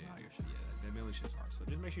that shit. Yeah, that mail-in shit's hard. So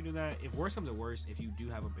just make sure you do that. If worse comes to worse, if you do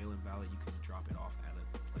have a mail-in ballot, you can drop it off at a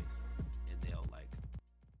place, and they'll like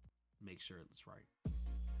make sure it's right.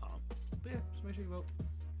 But yeah, just make sure you vote.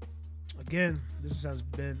 Again, this has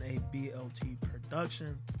been a BLT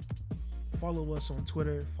production. Follow us on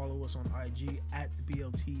Twitter. Follow us on IG at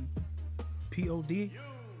BLTPOD.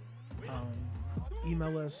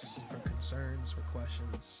 Email us for concerns, for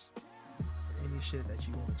questions, for any shit that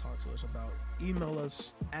you want to talk to us about. Email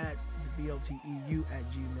us at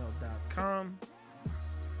BLTEU@gmail.com.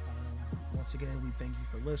 Once again, we thank you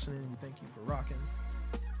for listening. We thank you for rocking.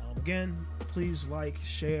 Again, please like,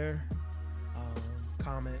 share,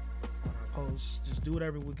 comment on our posts. Just do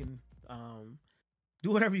whatever we can. Do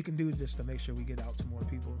whatever you can do just to make sure we get out to more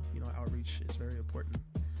people. You know, outreach is very important.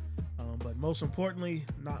 But most importantly,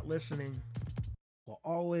 not listening will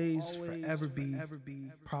always forever be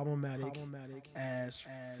problematic as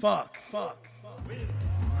fuck.